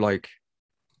say you're like,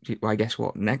 I guess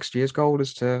what next year's goal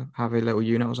is to have a little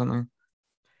unit or something?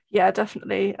 yeah,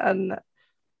 definitely. And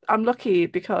I'm lucky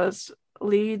because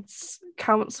Leeds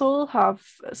Council have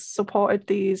supported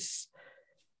these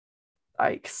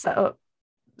like set up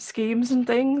schemes and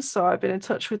things. So I've been in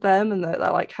touch with them and they're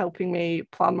like helping me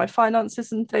plan my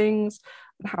finances and things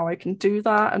and how I can do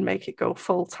that and make it go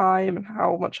full time and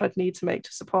how much I'd need to make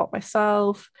to support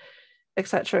myself,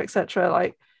 etc., etc.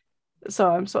 Like, so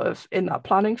I'm sort of in that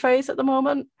planning phase at the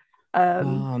moment.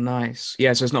 Oh, nice.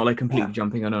 Yeah, so it's not like completely Yeah.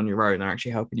 jumping on your own. They're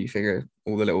actually helping you figure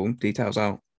all the little details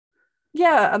out.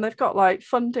 Yeah, and they've got like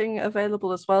funding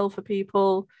available as well for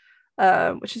people,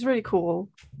 which is really cool.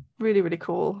 Really, really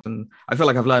cool. And I feel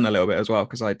like I've learned a little bit as well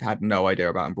because I had no idea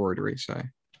about embroidery. So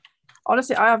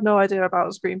Honestly, I have no idea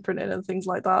about screen printing and things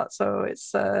like that. So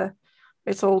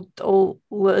it's all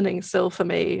learning still for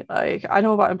me. Like I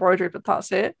know about embroidery, but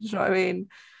that's it. Do you know what I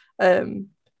mean?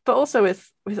 But also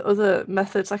with other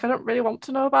methods, like I don't really want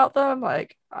to know about them.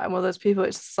 Like I'm one of those people,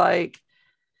 it's just like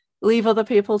leave other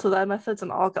people to their methods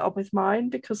and I'll get on with mine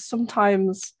because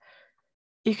sometimes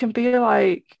you can be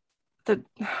like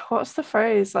what's the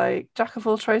phrase? Like jack of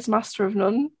all trades, master of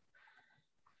none.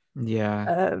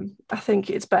 yeah, I think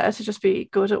it's better to just be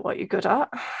good at what you're good at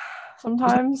wasn't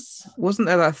sometimes. wasn't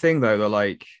there that thing though, that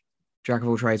like jack of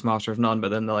all trades, master of none, but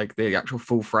then like the actual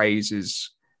full phrase is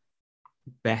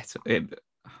better. I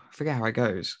forget how it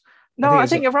goes. I No, think I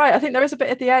it's think you're right. I think there is a bit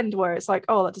at the end where it's like,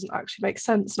 oh, that doesn't actually make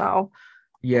sense now.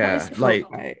 What is yeah, the full like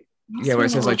phrase? yeah, where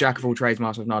it says like jack of all trades,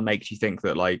 master of none makes you think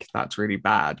that like that's really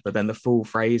bad, but then the full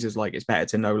phrase is like it's better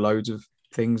to know loads of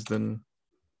things than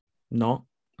not.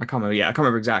 I can't remember. Yeah, I can't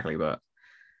remember exactly, but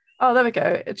Oh, there we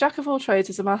go. A jack of all trades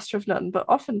is a master of none, but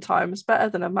oftentimes better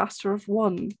than a master of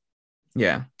one.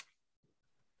 yeah,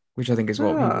 which I think is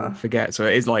what people Ah, forget. So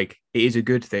it is like it is a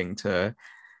good thing to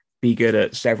be good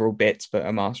at several bits, but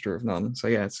a master of none. So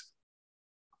yeah, it's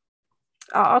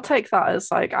I'll take that as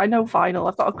like I know vinyl.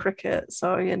 I've got a Cricut,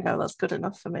 so you know that's good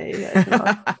enough for me. You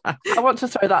know, I want to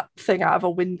throw that thing out of a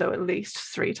window at least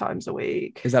 3 times a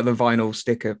week. is that the vinyl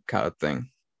sticker cut thing?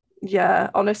 Yeah,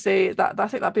 honestly, that I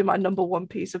think that'd be my number one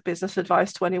piece of business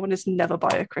advice to anyone is never buy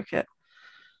a Cricut.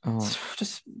 Oh,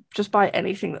 Just buy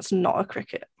anything that's not a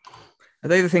Cricut. are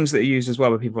they the things that are used as well,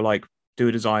 where people like do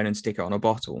a design and stick it on a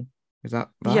bottle? Is that?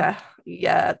 Yeah.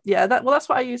 That's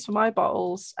what I use for my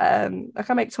bottles. Like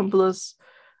I make tumblers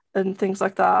and things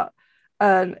like that.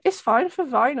 And it's fine for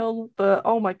vinyl, but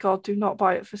oh my god, do not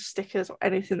buy it for stickers or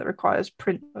anything that requires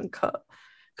print and cut.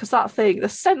 Because that thing, the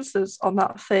sensors on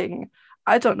that thing,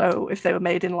 I don't know if they were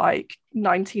made in like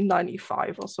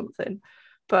 1995 or something,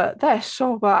 but they're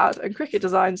so bad. And Cricut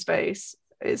Design Space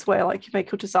is where like you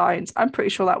make your designs. I'm pretty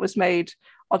sure that was made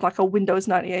on like a Windows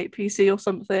 98 PC or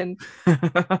something.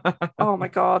 Oh my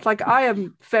god, like I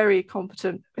am very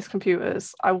competent with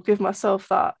computers. I will give myself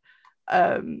that.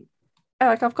 And,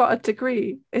 like I've got a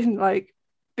degree in like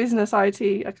business IT.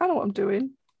 I kind of know what I'm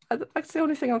doing. That's the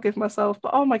only thing I'll give myself.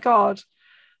 But oh my god,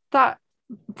 that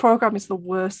program is the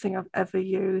worst thing I've ever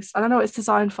used. And I know it's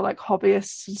designed for like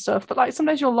hobbyists and stuff, but like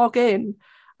sometimes you'll log in and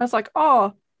it's like,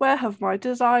 oh, where have my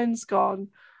designs gone?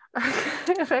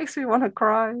 It makes me want to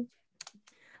cry.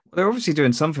 They're obviously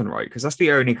doing something right because that's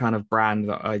the only kind of brand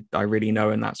that I really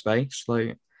know in that space.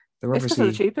 Like they're It's because they're the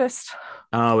obviously. cheapest.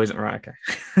 Oh, isn't it? Right?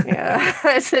 Okay. Yeah,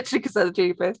 it's literally because they're the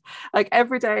cheapest. Like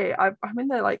every day, I'm in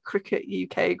their like cricket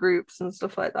UK groups and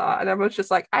stuff like that, and everyone's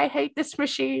just like, "I hate this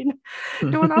machine.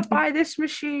 Do not buy this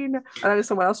machine." And then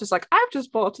someone else is like, "I've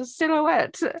just bought a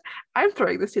Silhouette. I'm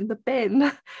throwing this in the bin."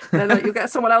 And then like, you'll get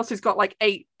someone else who's got like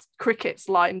 8 crickets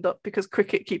lined up because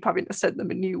cricket keep having to send them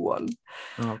a new one.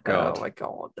 Oh Oh God. my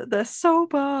god, they're so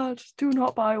bad. Do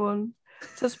not buy one.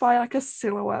 Just buy like a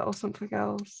Silhouette or something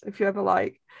else. If you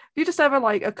just ever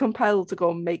like are compelled to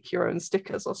go and make your own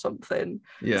stickers or something.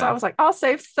 Because I Yeah. was like, I'll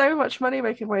save so much money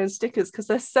making my own stickers because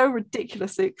they're so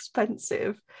ridiculously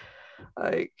expensive.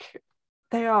 Like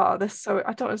they're so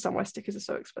I don't understand why stickers are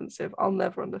so expensive. I'll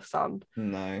never understand.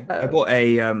 No. I bought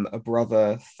a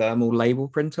Brother thermal label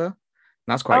printer.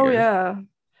 That's quite Oh good. yeah.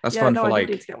 That's Yeah, fun no, for I do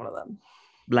need like to get one of them.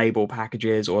 label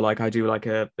packages, or like I do like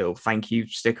a little thank you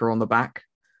sticker on the back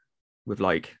with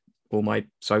like all my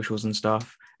socials and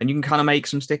stuff. And you can kind of make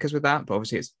some stickers with that, but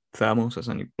obviously it's thermal, so it's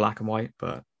only black and white.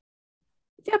 But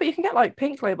Yeah, but you can get like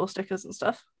pink label stickers and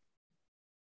stuff.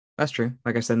 that's true.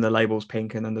 I guess then the label's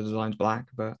pink and then the design's black.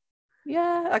 But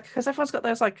Yeah, like because everyone's got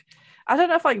those like I don't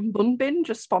know if like Munbin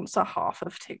just sponsor half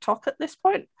of TikTok at this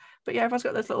point, but yeah, everyone's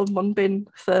got those little Munbin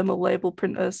thermal label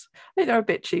printers. I think they're a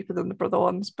bit cheaper than the Brother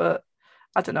ones, but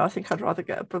I don't know. I think I'd rather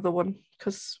get a Brother one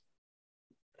because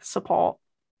support,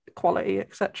 quality,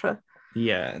 etc.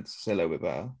 yeah, it's a little bit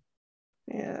better.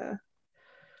 Yeah,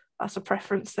 that's a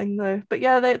preference thing though. But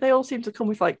yeah, they all seem to come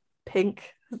with like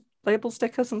pink label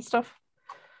stickers and stuff.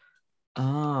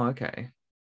 Oh, okay.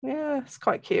 Yeah, it's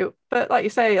quite cute. But like you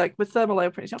say, like with thermal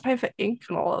label prints, you're not paying for ink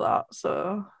and all of that.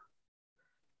 So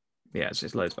Yeah, it's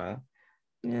just loads better.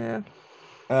 yeah.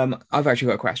 I've actually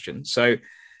got a question. So,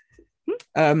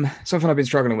 something I've been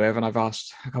struggling with, and I've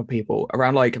asked a couple people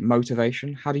around like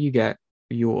motivation. How do you get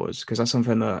yours? Because that's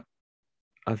something that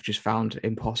I've just found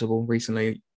impossible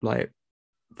recently. Like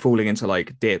falling into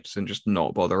like dips and just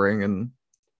not bothering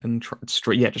and just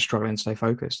struggling to stay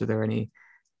focused. Are there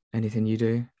anything you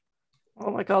do?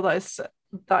 Oh my god,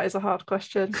 that is a hard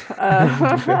question.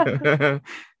 I'll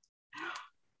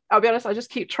be honest, I just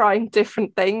keep trying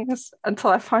different things until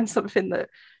I find something that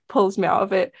pulls me out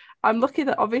of it. I'm lucky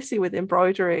that obviously with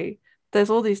embroidery, there's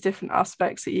all these different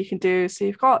aspects that you can do. So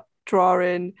you've got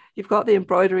drawing, you've got the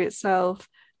embroidery itself,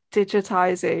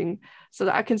 digitizing, so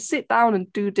that I can sit down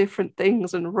and do different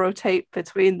things and rotate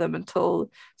between them until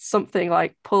something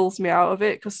like pulls me out of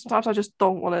it. Because sometimes I just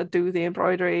don't want to do the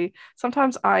embroidery.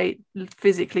 Sometimes I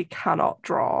physically cannot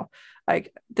draw.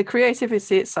 Like the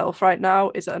creativity itself right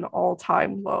now is at an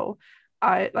all-time low.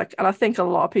 And I think a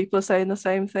lot of people are saying the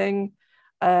same thing.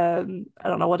 I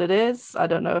don't know what it is. I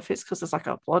don't know if it's because there's like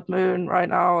a blood moon right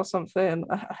now or something.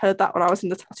 I heard that when I was in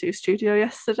the tattoo studio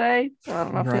yesterday. I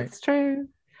don't know if Right. it's true.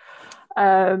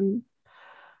 But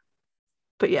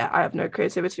yeah, I have no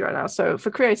creativity right now. So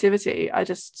for creativity, I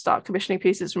just start commissioning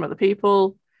pieces from other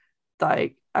people,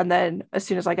 like, and then as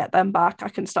soon as I get them back, I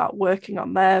can start working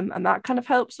on them, and that kind of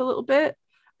helps a little bit.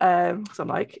 Because I'm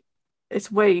like,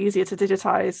 it's way easier to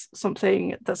digitize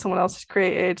something that someone else has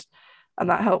created, and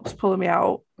that helps pulling me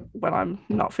out when I'm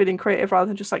not feeling creative, rather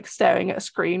than just like staring at a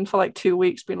screen for like 2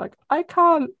 weeks, being like, I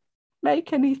can't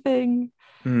make anything.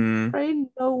 Brain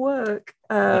no work.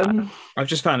 I've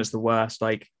just found it's the worst,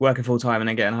 like working full time and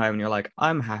then getting home and you're like,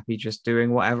 I'm happy just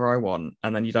doing whatever I want.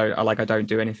 And then I don't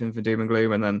do anything for doom and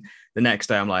gloom. And then the next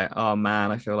day I'm like, oh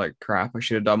man, I feel like crap. I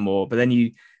should have done more. But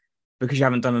then because you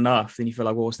haven't done enough, then you feel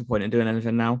like, well, what's the point in doing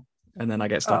anything now? And then I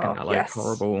get stuck in that like yes.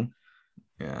 horrible.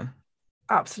 Yeah.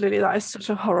 Absolutely. That is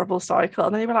such a horrible cycle.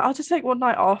 And then you're like, I'll just take one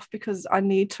night off because I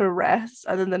need to rest.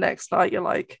 And then the next night you're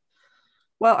like,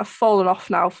 well, I've fallen off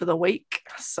now for the week.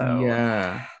 So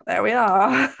yeah, there we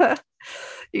are.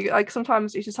 You like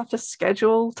sometimes you just have to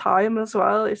schedule time as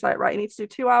well. It's like, right, you need to do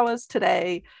 2 hours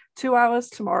today, 2 hours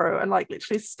tomorrow, and like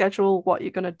literally schedule what you're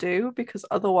gonna do, because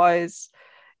otherwise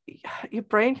your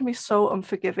brain can be so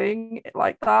unforgiving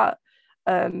like that.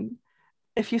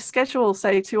 If you schedule,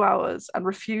 say, 2 hours and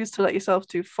refuse to let yourself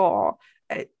do 4,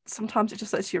 sometimes it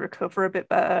just lets you recover a bit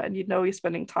better, and you know you're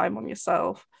spending time on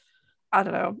yourself. I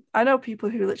don't know. I know people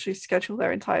who literally schedule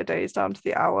their entire days down to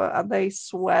the hour and they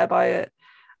swear by it.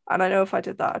 And I know if I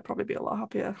did that, I'd probably be a lot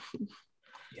happier.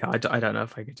 Yeah, I don't know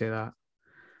if I could do that.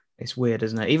 It's weird,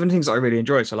 isn't it? Even things that I really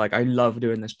enjoy. So like I love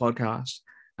doing this podcast,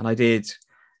 and I did,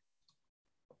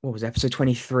 what was it, episode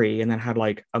 23, and then had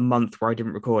like a month where I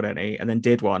didn't record any, and then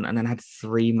did one, and then had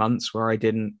 3 months where I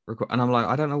didn't record. And I'm like,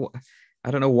 I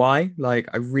don't know why. Like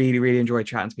I really, really enjoy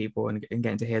chatting to people and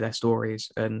getting to hear their stories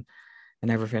and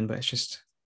everything, but it's just,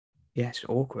 yeah, it's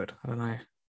awkward. I don't know.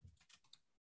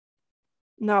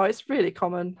 No, it's really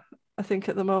common, I think,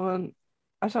 at the moment.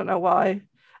 I don't know why.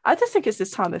 I just think it's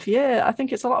this time of year. I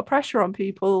think it's a lot of pressure on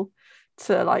people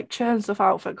to like churn stuff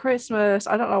out for Christmas.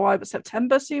 I don't know why, but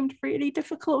September seemed really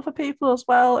difficult for people as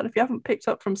well. And if you haven't picked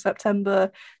up from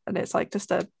September, then it's like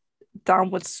just a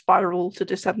downward spiral to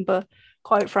December,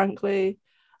 quite frankly.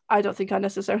 I don't think I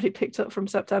necessarily picked up from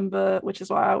September, which is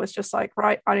why I was just like,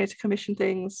 right, I need to commission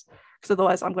things because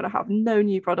otherwise I'm going to have no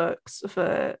new products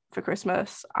for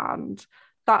Christmas, and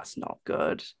that's not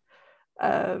good.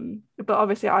 But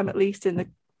obviously, I'm at least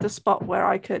in the spot where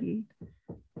I can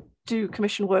do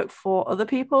commission work for other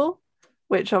people,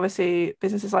 which obviously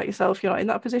businesses like yourself, you're not in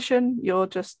that position. You're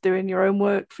just doing your own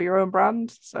work for your own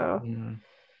brand. So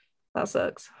that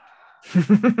sucks.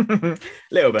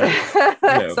 Little bit.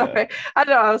 Sorry, I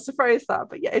don't know how to phrase that,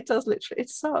 but yeah, it does literally. It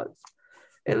sucks.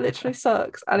 It literally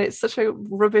sucks, and it's such a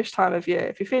rubbish time of year.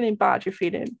 If you're feeling bad, you're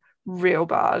feeling real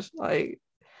bad. Like,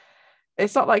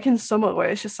 it's not like in summer where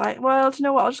it's just like, well, do you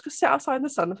know what? I'll just go sit outside in the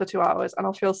sun for 2 hours and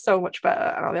I'll feel so much better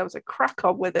and I'll be able to crack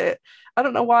on with it. I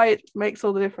don't know why it makes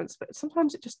all the difference, but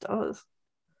sometimes it just does.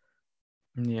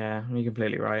 Yeah, you're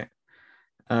completely right.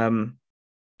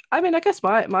 I mean, I guess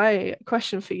my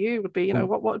question for you would be, you know,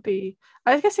 what would be,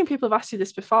 I guess people have asked you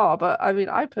this before, but I mean,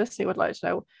 I personally would like to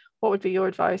know what would be your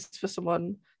advice for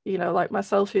someone, you know, like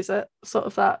myself, who's at sort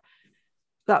of that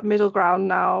middle ground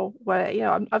now where, you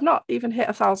know, I've not even hit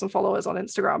 1,000 followers on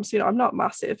Instagram. So, you know, I'm not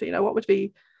massive, you know, what would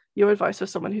be your advice for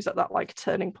someone who's at that like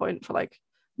turning point for like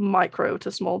micro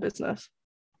to small business?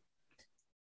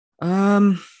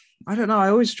 I don't know. I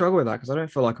always struggle with that because I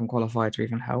don't feel like I'm qualified to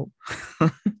even help.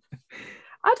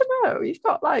 I don't know. You've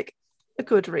got like a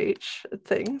good reach at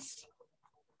things.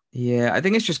 Yeah, I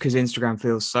think it's just because Instagram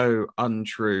feels so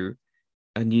untrue,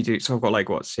 and you do. So I've got like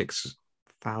what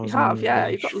 6,000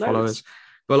 you've got followers, loads.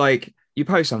 but like you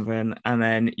post something and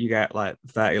then you get like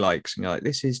 30 likes, and you're like,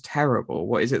 this is terrible.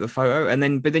 What is it? The photo, and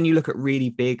then but then you look at really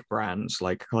big brands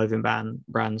like clothing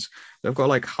brands that have got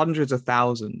like hundreds of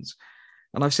thousands,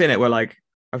 and I've seen it where like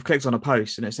I've clicked on a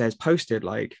post and it says posted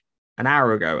like an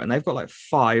hour ago, and they've got like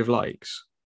 5 likes.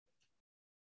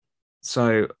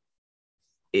 So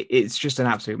it's just an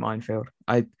absolute minefield.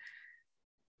 I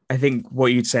think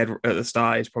what you'd said at the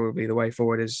start is probably the way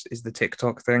forward is the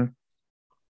TikTok thing.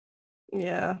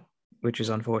 Yeah. Which is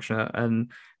unfortunate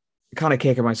and kind of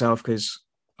kicking myself because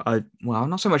well,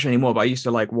 not so much anymore, but I used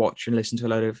to like watch and listen to a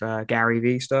load of Gary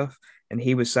Vee stuff. And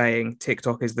he was saying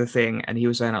TikTok is the thing. And he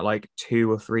was saying it like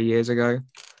 2 or 3 years ago.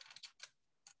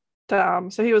 Damn.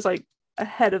 So he was like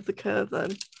ahead of the curve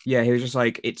then. Yeah, he was just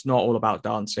like, it's not all about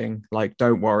dancing. Like,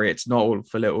 don't worry, it's not all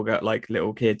for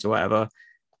little kids or whatever.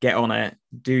 Get on it,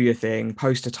 do your thing,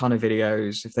 post a ton of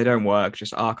videos. If they don't work,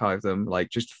 just archive them.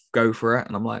 Like, just go for it.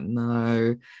 And I'm like,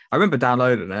 no. I remember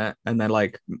downloading it and then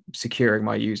like securing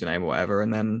my username or whatever.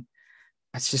 And then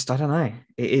it's just, I don't know.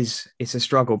 It's a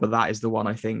struggle, but that is the one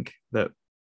I think that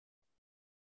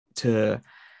to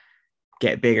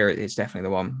get bigger is definitely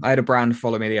the one. I had a brand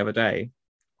follow me the other day,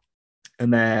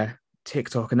 and they're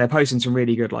TikTok, and they're posting some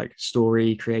really good like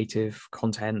story creative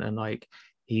content, and like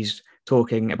he's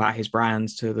talking about his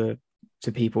brands to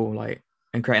people, like,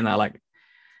 and creating that like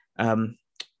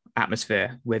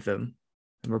atmosphere with them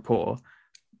and rapport.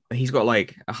 He's got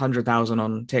like 100,000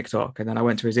 on TikTok, and then I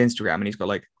went to his Instagram and he's got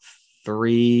like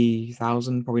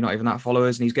 3,000, probably not even that,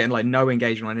 followers, and he's getting like no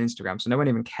engagement on Instagram, so no one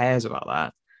even cares about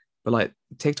that. But like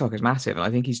TikTok is massive, and I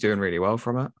think he's doing really well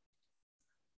from it.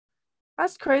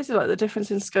 That's crazy, like the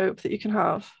difference in scope that you can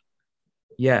have.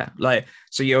 Yeah, like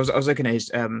so. Yeah, I was looking at his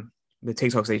the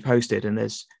TikToks that he posted, and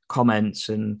there's comments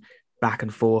and back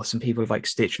and forth, and people have like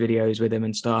stitched videos with him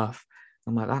and stuff.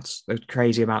 I'm like, that's a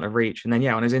crazy amount of reach. And then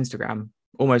yeah, on his Instagram,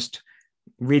 almost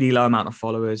really low amount of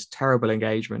followers, terrible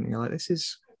engagement. And you're like,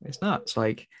 it's nuts.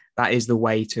 Like that is the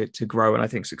way to grow and I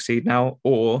think succeed now.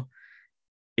 Or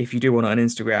if you do want it on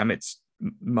Instagram, it's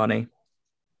money.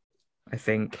 I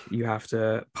think you have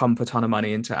to pump a ton of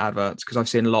money into adverts because I've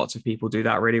seen lots of people do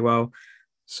that really well.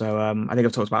 So I think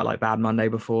I've talked about like Bad Monday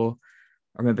before.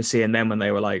 I remember seeing them when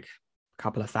they were like a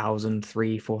couple of thousand,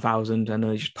 3,000-4,000, and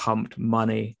they just pumped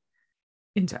money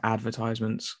into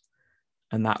advertisements,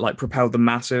 and that like propelled them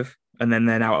massive. And then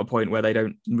they're now at a point where they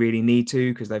don't really need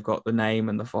to because they've got the name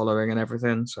and the following and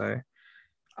everything. So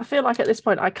I feel like at this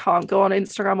point I can't go on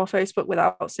Instagram or Facebook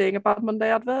without seeing a Bad Monday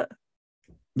advert.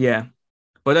 Yeah,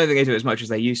 but I don't think they do it as much as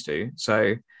they used to.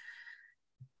 So,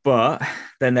 but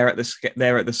then they're at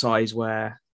the size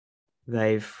where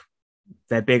they're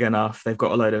big enough. They've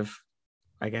got a load of,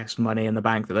 I guess, money in the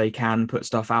bank that they can put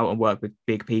stuff out and work with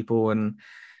big people and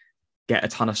get a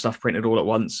ton of stuff printed all at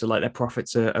once. So like their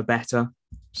profits are better.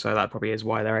 So that probably is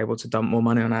why they're able to dump more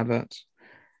money on adverts.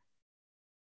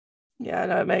 Yeah,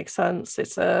 no, it makes sense.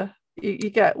 It's you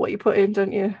get what you put in,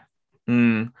 don't you?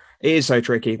 It is so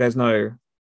tricky. There's no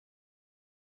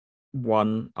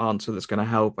one answer that's going to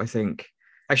help. I think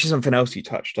actually something else you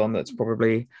touched on that's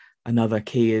probably another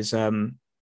key is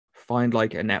find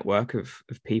like a network of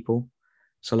people.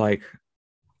 So like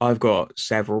I've got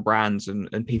several brands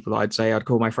and people that I'd say I'd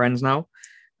call my friends now.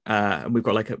 And we've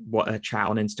got like a chat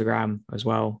on Instagram as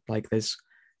well. Like there's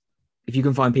if you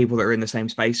can find people that are in the same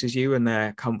space as you and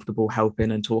they're comfortable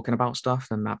helping and talking about stuff,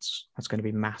 then that's going to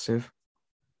be massive.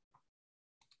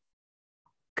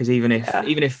 Because even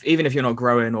if you're not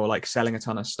growing or like selling a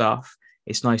ton of stuff,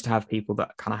 it's nice to have people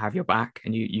that kind of have your back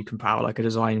and you can power like a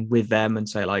design with them and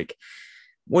say like,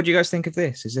 what do you guys think of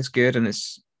this? Is this good? And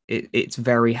it's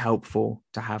very helpful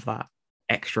to have that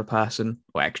extra person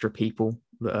or extra people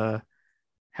that are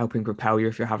helping propel you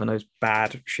if you're having those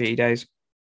bad, shitty days.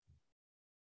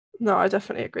 No, I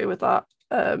definitely agree with that.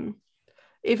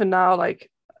 Even now,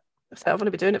 like I said, I've only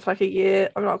been doing it for like a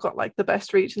year. I've not got like the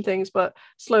best reach and things, but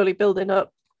slowly building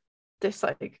up this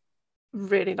like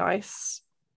really nice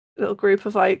little group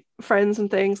of like friends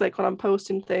and things, like when I'm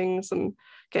posting things and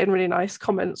getting really nice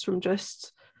comments from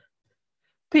just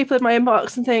people in my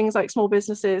inbox and things, like small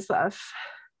businesses that I've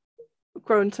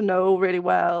grown to know really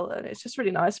well. And it's just really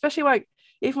nice, especially like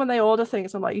even when they order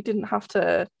things, I'm like, you didn't have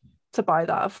to buy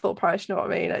that at full price, you know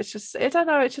what I mean? It's just, I don't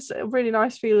know, it's just a really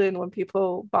nice feeling when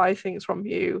people buy things from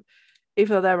you,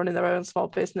 even though they're running their own small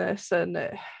business, and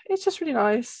it's just really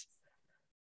nice.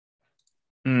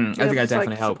 I think that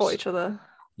definitely helps. Support each other.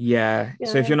 Yeah.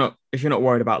 So if you're not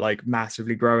worried about like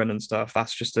massively growing and stuff,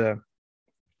 that's just a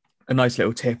nice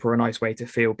little tip or a nice way to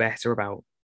feel better about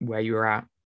where you're at.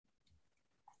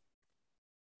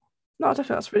 No, I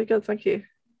definitely that's really good. Thank you.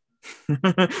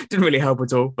 Didn't really help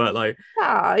at all, but like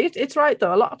it's right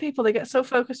though. A lot of people, they get so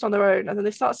focused on their own and then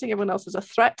they start seeing everyone else as a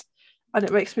threat, and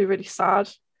it makes me really sad.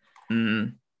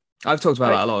 I've talked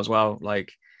about that a lot as well,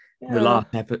 like the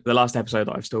last episode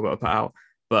that I've still got to put out,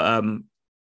 but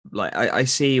like I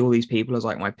see all these people as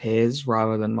like my peers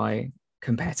rather than my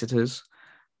competitors,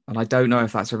 and I don't know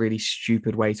if that's a really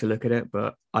stupid way to look at it,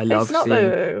 but I love it's not seeing...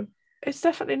 though. It's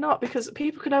definitely not, because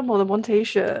people can have more than one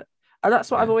t-shirt. And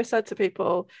that's what I've always said to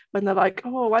people when they're like,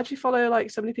 oh, why do you follow like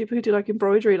so many people who do like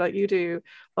embroidery like you do,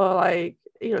 or like,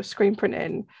 you know, screen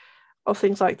printing or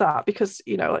things like that? Because,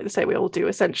 you know, like they say, we all do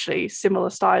essentially similar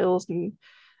styles and,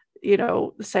 you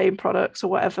know, the same products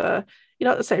or whatever, you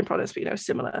know, not the same products, but, you know,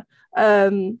 similar.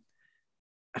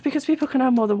 Because people can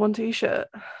have more than one t-shirt.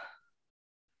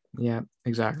 Yeah,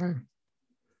 exactly.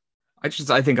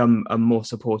 I think I'm more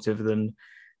supportive than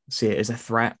see it as a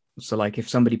threat. So like if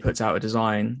somebody puts out a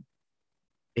design,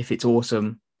 if it's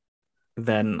awesome,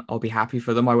 then I'll be happy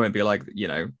for them. I won't be like, you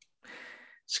know,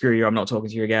 screw you, I'm not talking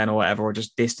to you again or whatever, or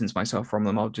just distance myself from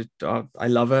them. I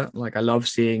love it. Like I love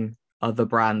seeing other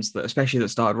brands that, especially that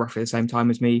started roughly the same time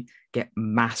as me, get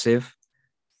massive,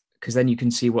 because then you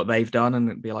can see what they've done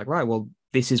and be like, right, well,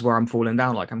 this is where I'm falling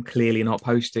down. Like I'm clearly not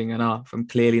posting enough. I'm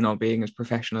clearly not being as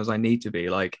professional as I need to be.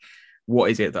 Like, what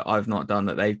is it that I've not done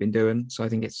that they've been doing? So I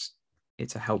think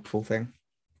it's a helpful thing.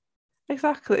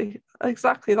 Exactly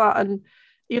that. And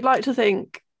you'd like to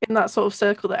think in that sort of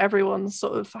circle that everyone's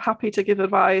sort of happy to give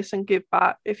advice and give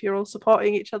back if you're all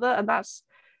supporting each other. And that's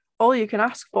all you can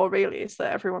ask for, really, is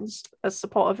that everyone's as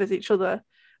supportive of each other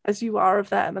as you are of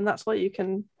them. And that's what you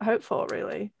can hope for,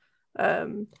 really.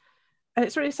 And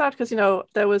it's really sad because, you know,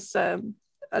 there was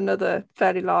another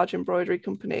fairly large embroidery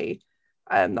company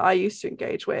that I used to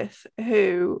engage with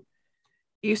who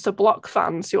used to block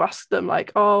fans who asked them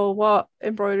like, oh, what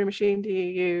embroidery machine do you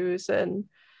use? And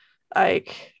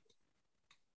like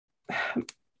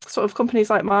sort of companies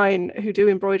like mine who do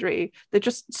embroidery, they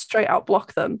just straight out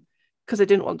block them because they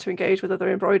didn't want to engage with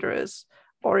other embroiderers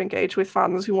or engage with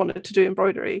fans who wanted to do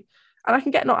embroidery. And I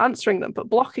can get not answering them, but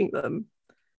blocking them,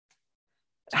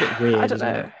 it's a bit weird. I don't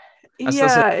know.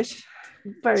 It's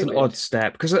very weird. Odd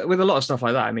step, because with a lot of stuff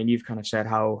like that, I mean, you've kind of said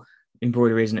how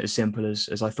embroidery isn't as simple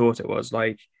as I thought it was.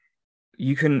 Like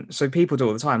you can, so people do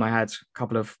all the time. I had a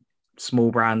couple of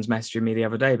small brands messaging me the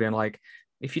other day being like,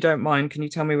 if you don't mind, can you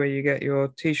tell me where you get your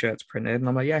t-shirts printed? And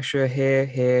I'm like, yeah, sure, here,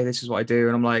 this is what I do.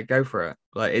 And I'm like, go for it.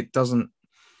 Like it doesn't,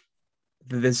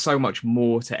 there's so much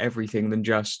more to everything than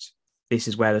just this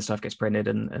is where the stuff gets printed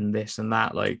and this and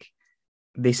that. Like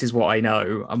this is what I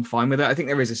know. I'm fine with it. I think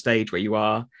there is a stage where you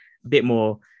are a bit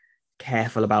more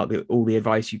careful about all the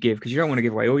advice you give, because you don't want to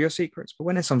give away all your secrets. But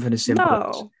when it's something as simple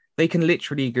as they can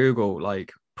literally Google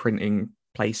like printing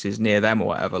places near them or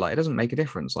whatever, like it doesn't make a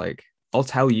difference. Like I'll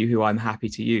tell you who I'm happy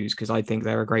to use because I think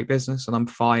they're a great business, and I'm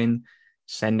fine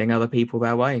sending other people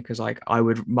their way because like I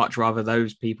would much rather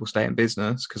those people stay in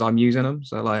business because I'm using them.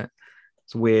 So like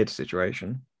It's a weird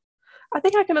situation. I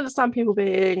think I can understand people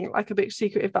being like a bit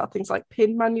secretive about things like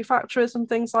pin manufacturers and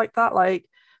things like that, like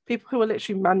people who are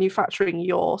literally manufacturing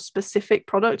your specific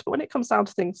product. But when it comes down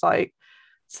to things like,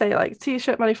 say, like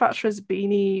t-shirt manufacturers,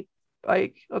 beanie,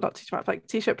 like, or not t-shirt, like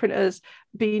t-shirt printers,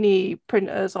 beanie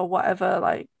printers, or whatever,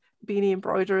 like beanie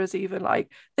embroiderers, even like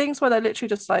things where they're literally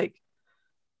just like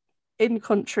in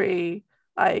country,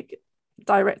 like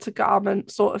direct to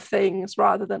garment sort of things,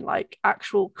 rather than like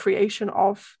actual creation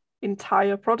of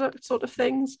entire product sort of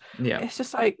things. Yeah. It's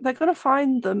just like they're gonna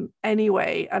find them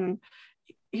anyway, and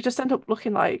you just end up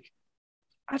looking like,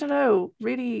 I don't know,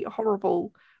 really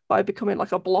horrible by becoming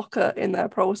like a blocker in their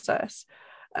process.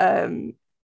 I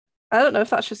don't know if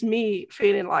that's just me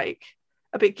feeling like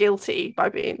a bit guilty by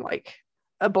being like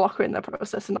a blocker in their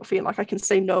process and not feeling like I can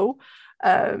say no.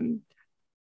 I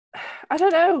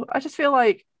don't know. I just feel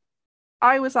like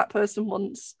I was that person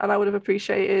once, and I would have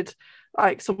appreciated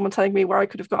like someone telling me where I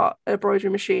could have got an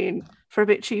embroidery machine for a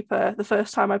bit cheaper the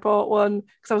first time I bought one,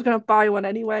 because I was going to buy one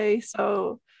anyway.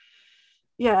 So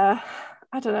yeah,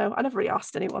 I don't know. I never really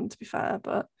asked anyone, to be fair,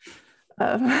 but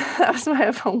that was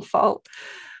my own fault.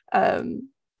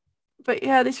 But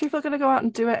yeah, these people are going to go out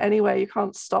and do it anyway. You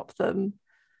can't stop them.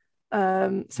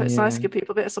 So it's nice to give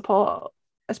people a bit of support,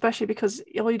 especially because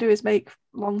all you do is make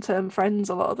long-term friends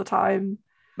a lot of the time.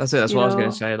 That's it. That's what I was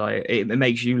going to say. Like, it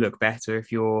makes you look better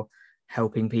if you're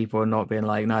helping people and not being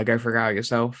like, no, go figure it out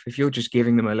yourself. If you're just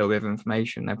giving them a little bit of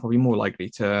information, they're probably more likely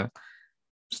to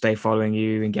stay following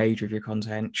you, engage with your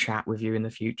content, chat with you in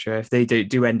the future. If they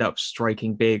do end up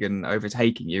striking big and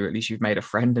overtaking you, at least you've made a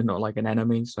friend and not like an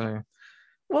enemy. So,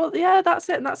 well, yeah, that's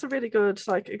it. And that's a really good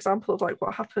like example of like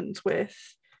what happened with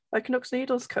like Nooks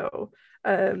Needles Co.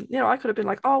 You know, I could have been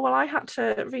like, oh, well, I had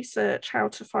to research how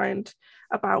to find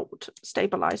about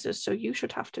stabilizers, so you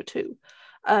should have to too.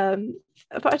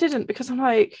 But I didn't, because I'm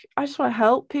like, I just want to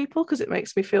help people, because it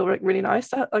makes me feel like really nice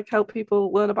to like help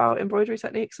people learn about embroidery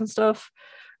techniques and stuff.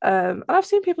 And I've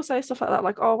seen people say stuff like that,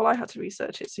 like, oh, well, I had to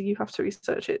research it, so you have to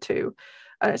research it too.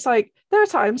 And it's like, there are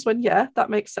times when, yeah,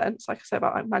 that makes sense. Like I say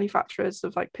about like manufacturers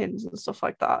of like pins and stuff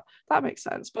like that, that makes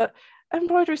sense. But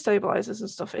embroidery stabilizers and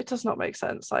stuff, it does not make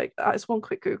sense. Like, it's one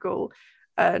quick Google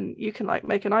and you can like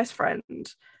make a nice friend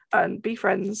and be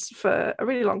friends for a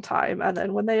really long time. And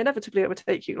then when they inevitably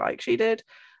overtake you, like she did,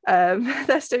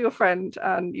 they're still your friend,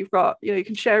 and you've got, you know, you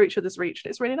can share each other's reach,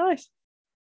 and it's really nice.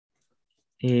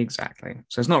 exactly.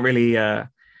 So it's not really a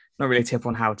tip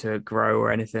on how to grow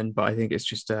or anything, but I think it's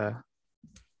just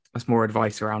that's more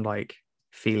advice around like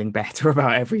feeling better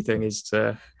about everything, is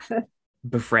to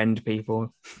befriend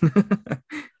people.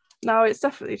 No, it's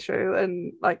definitely true.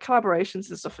 And like collaborations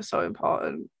and stuff are so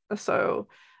important. So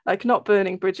like not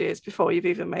burning bridges before you've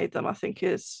even made them, I think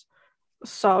is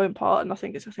so important. I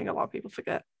think it's a thing a lot of people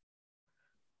forget.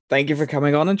 Thank you for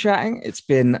coming on and chatting. It's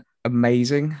been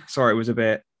amazing. Sorry, it was a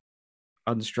bit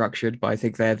unstructured, but I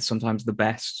think they're sometimes the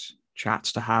best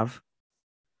chats to have.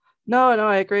 No,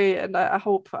 I agree. And I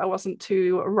hope I wasn't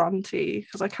too ranty,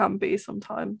 because I can be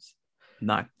sometimes.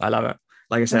 No, I love it.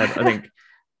 Like I said, I think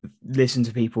listen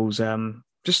to people's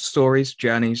just stories,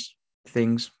 journeys,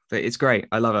 things. It's great.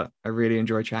 I love it. I really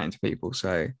enjoy chatting to people.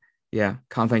 So yeah,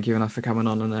 can't thank you enough for coming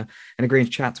on and agreeing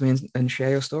to chat to me and share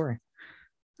your story.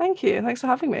 Thank you. Thanks for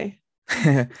having me.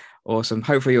 Awesome.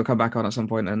 Hopefully you'll come back on at some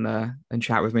point and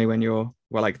chat with me when you're,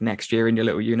 well, like next year in your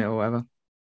little unit or whatever.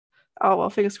 Oh, well,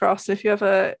 fingers crossed. If you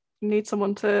ever need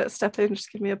someone to step in,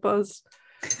 just give me a buzz.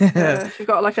 If you've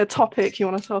got like a topic you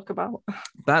want to talk about.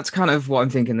 That's kind of what I'm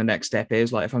thinking the next step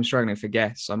is. Like, if I'm struggling for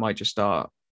guests, I might just start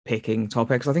picking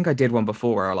topics. I think I did one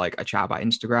before where I chat about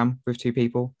Instagram with two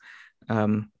people.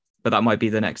 But that might be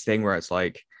the next thing, where it's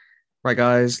like, right,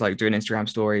 guys, like do an Instagram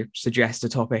story, suggest a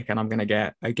topic, and I'm going to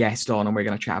get a guest on and we're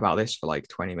going to chat about this for like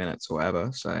 20 minutes or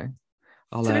whatever. So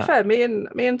to be fair, me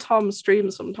and Tom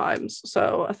stream sometimes.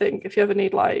 So I think if you ever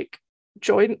need like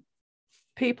joint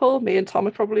people, me and Tom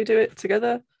would probably do it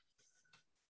together.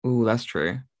 Oh, that's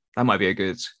true. That might be a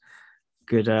good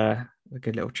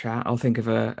little chat. I'll think of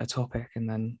a topic and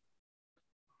then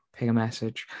ping a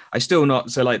message. I still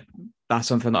not, so like that's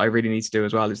something that I really need to do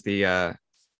as well, is the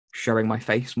showing my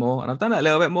face more. And I've done it a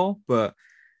little bit more, but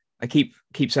I keep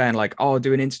saying like, oh, I'll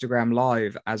do an Instagram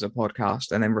live as a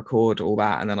podcast and then record all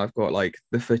that, and then I've got like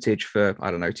the footage for, I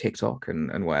don't know, TikTok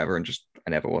and whatever, and just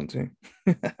I never want to.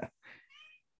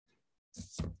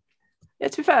 Yeah,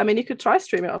 to be fair, I mean, you could try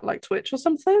streaming on like Twitch or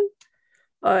something,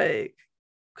 like,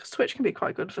 because Twitch can be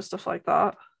quite good for stuff like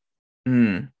that.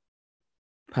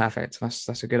 Perfect.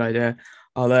 That's a good idea.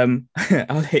 I'll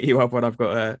I'll hit you up when I've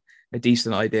got a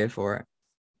decent idea for it.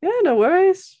 Yeah, no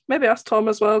worries. Maybe ask Tom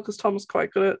as well, because Tom's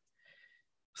quite good at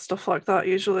stuff like that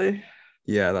usually.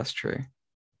 Yeah, that's true.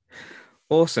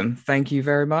 Awesome. Thank you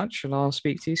very much, and I'll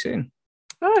speak to you soon.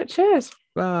 All right, cheers.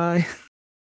 Bye.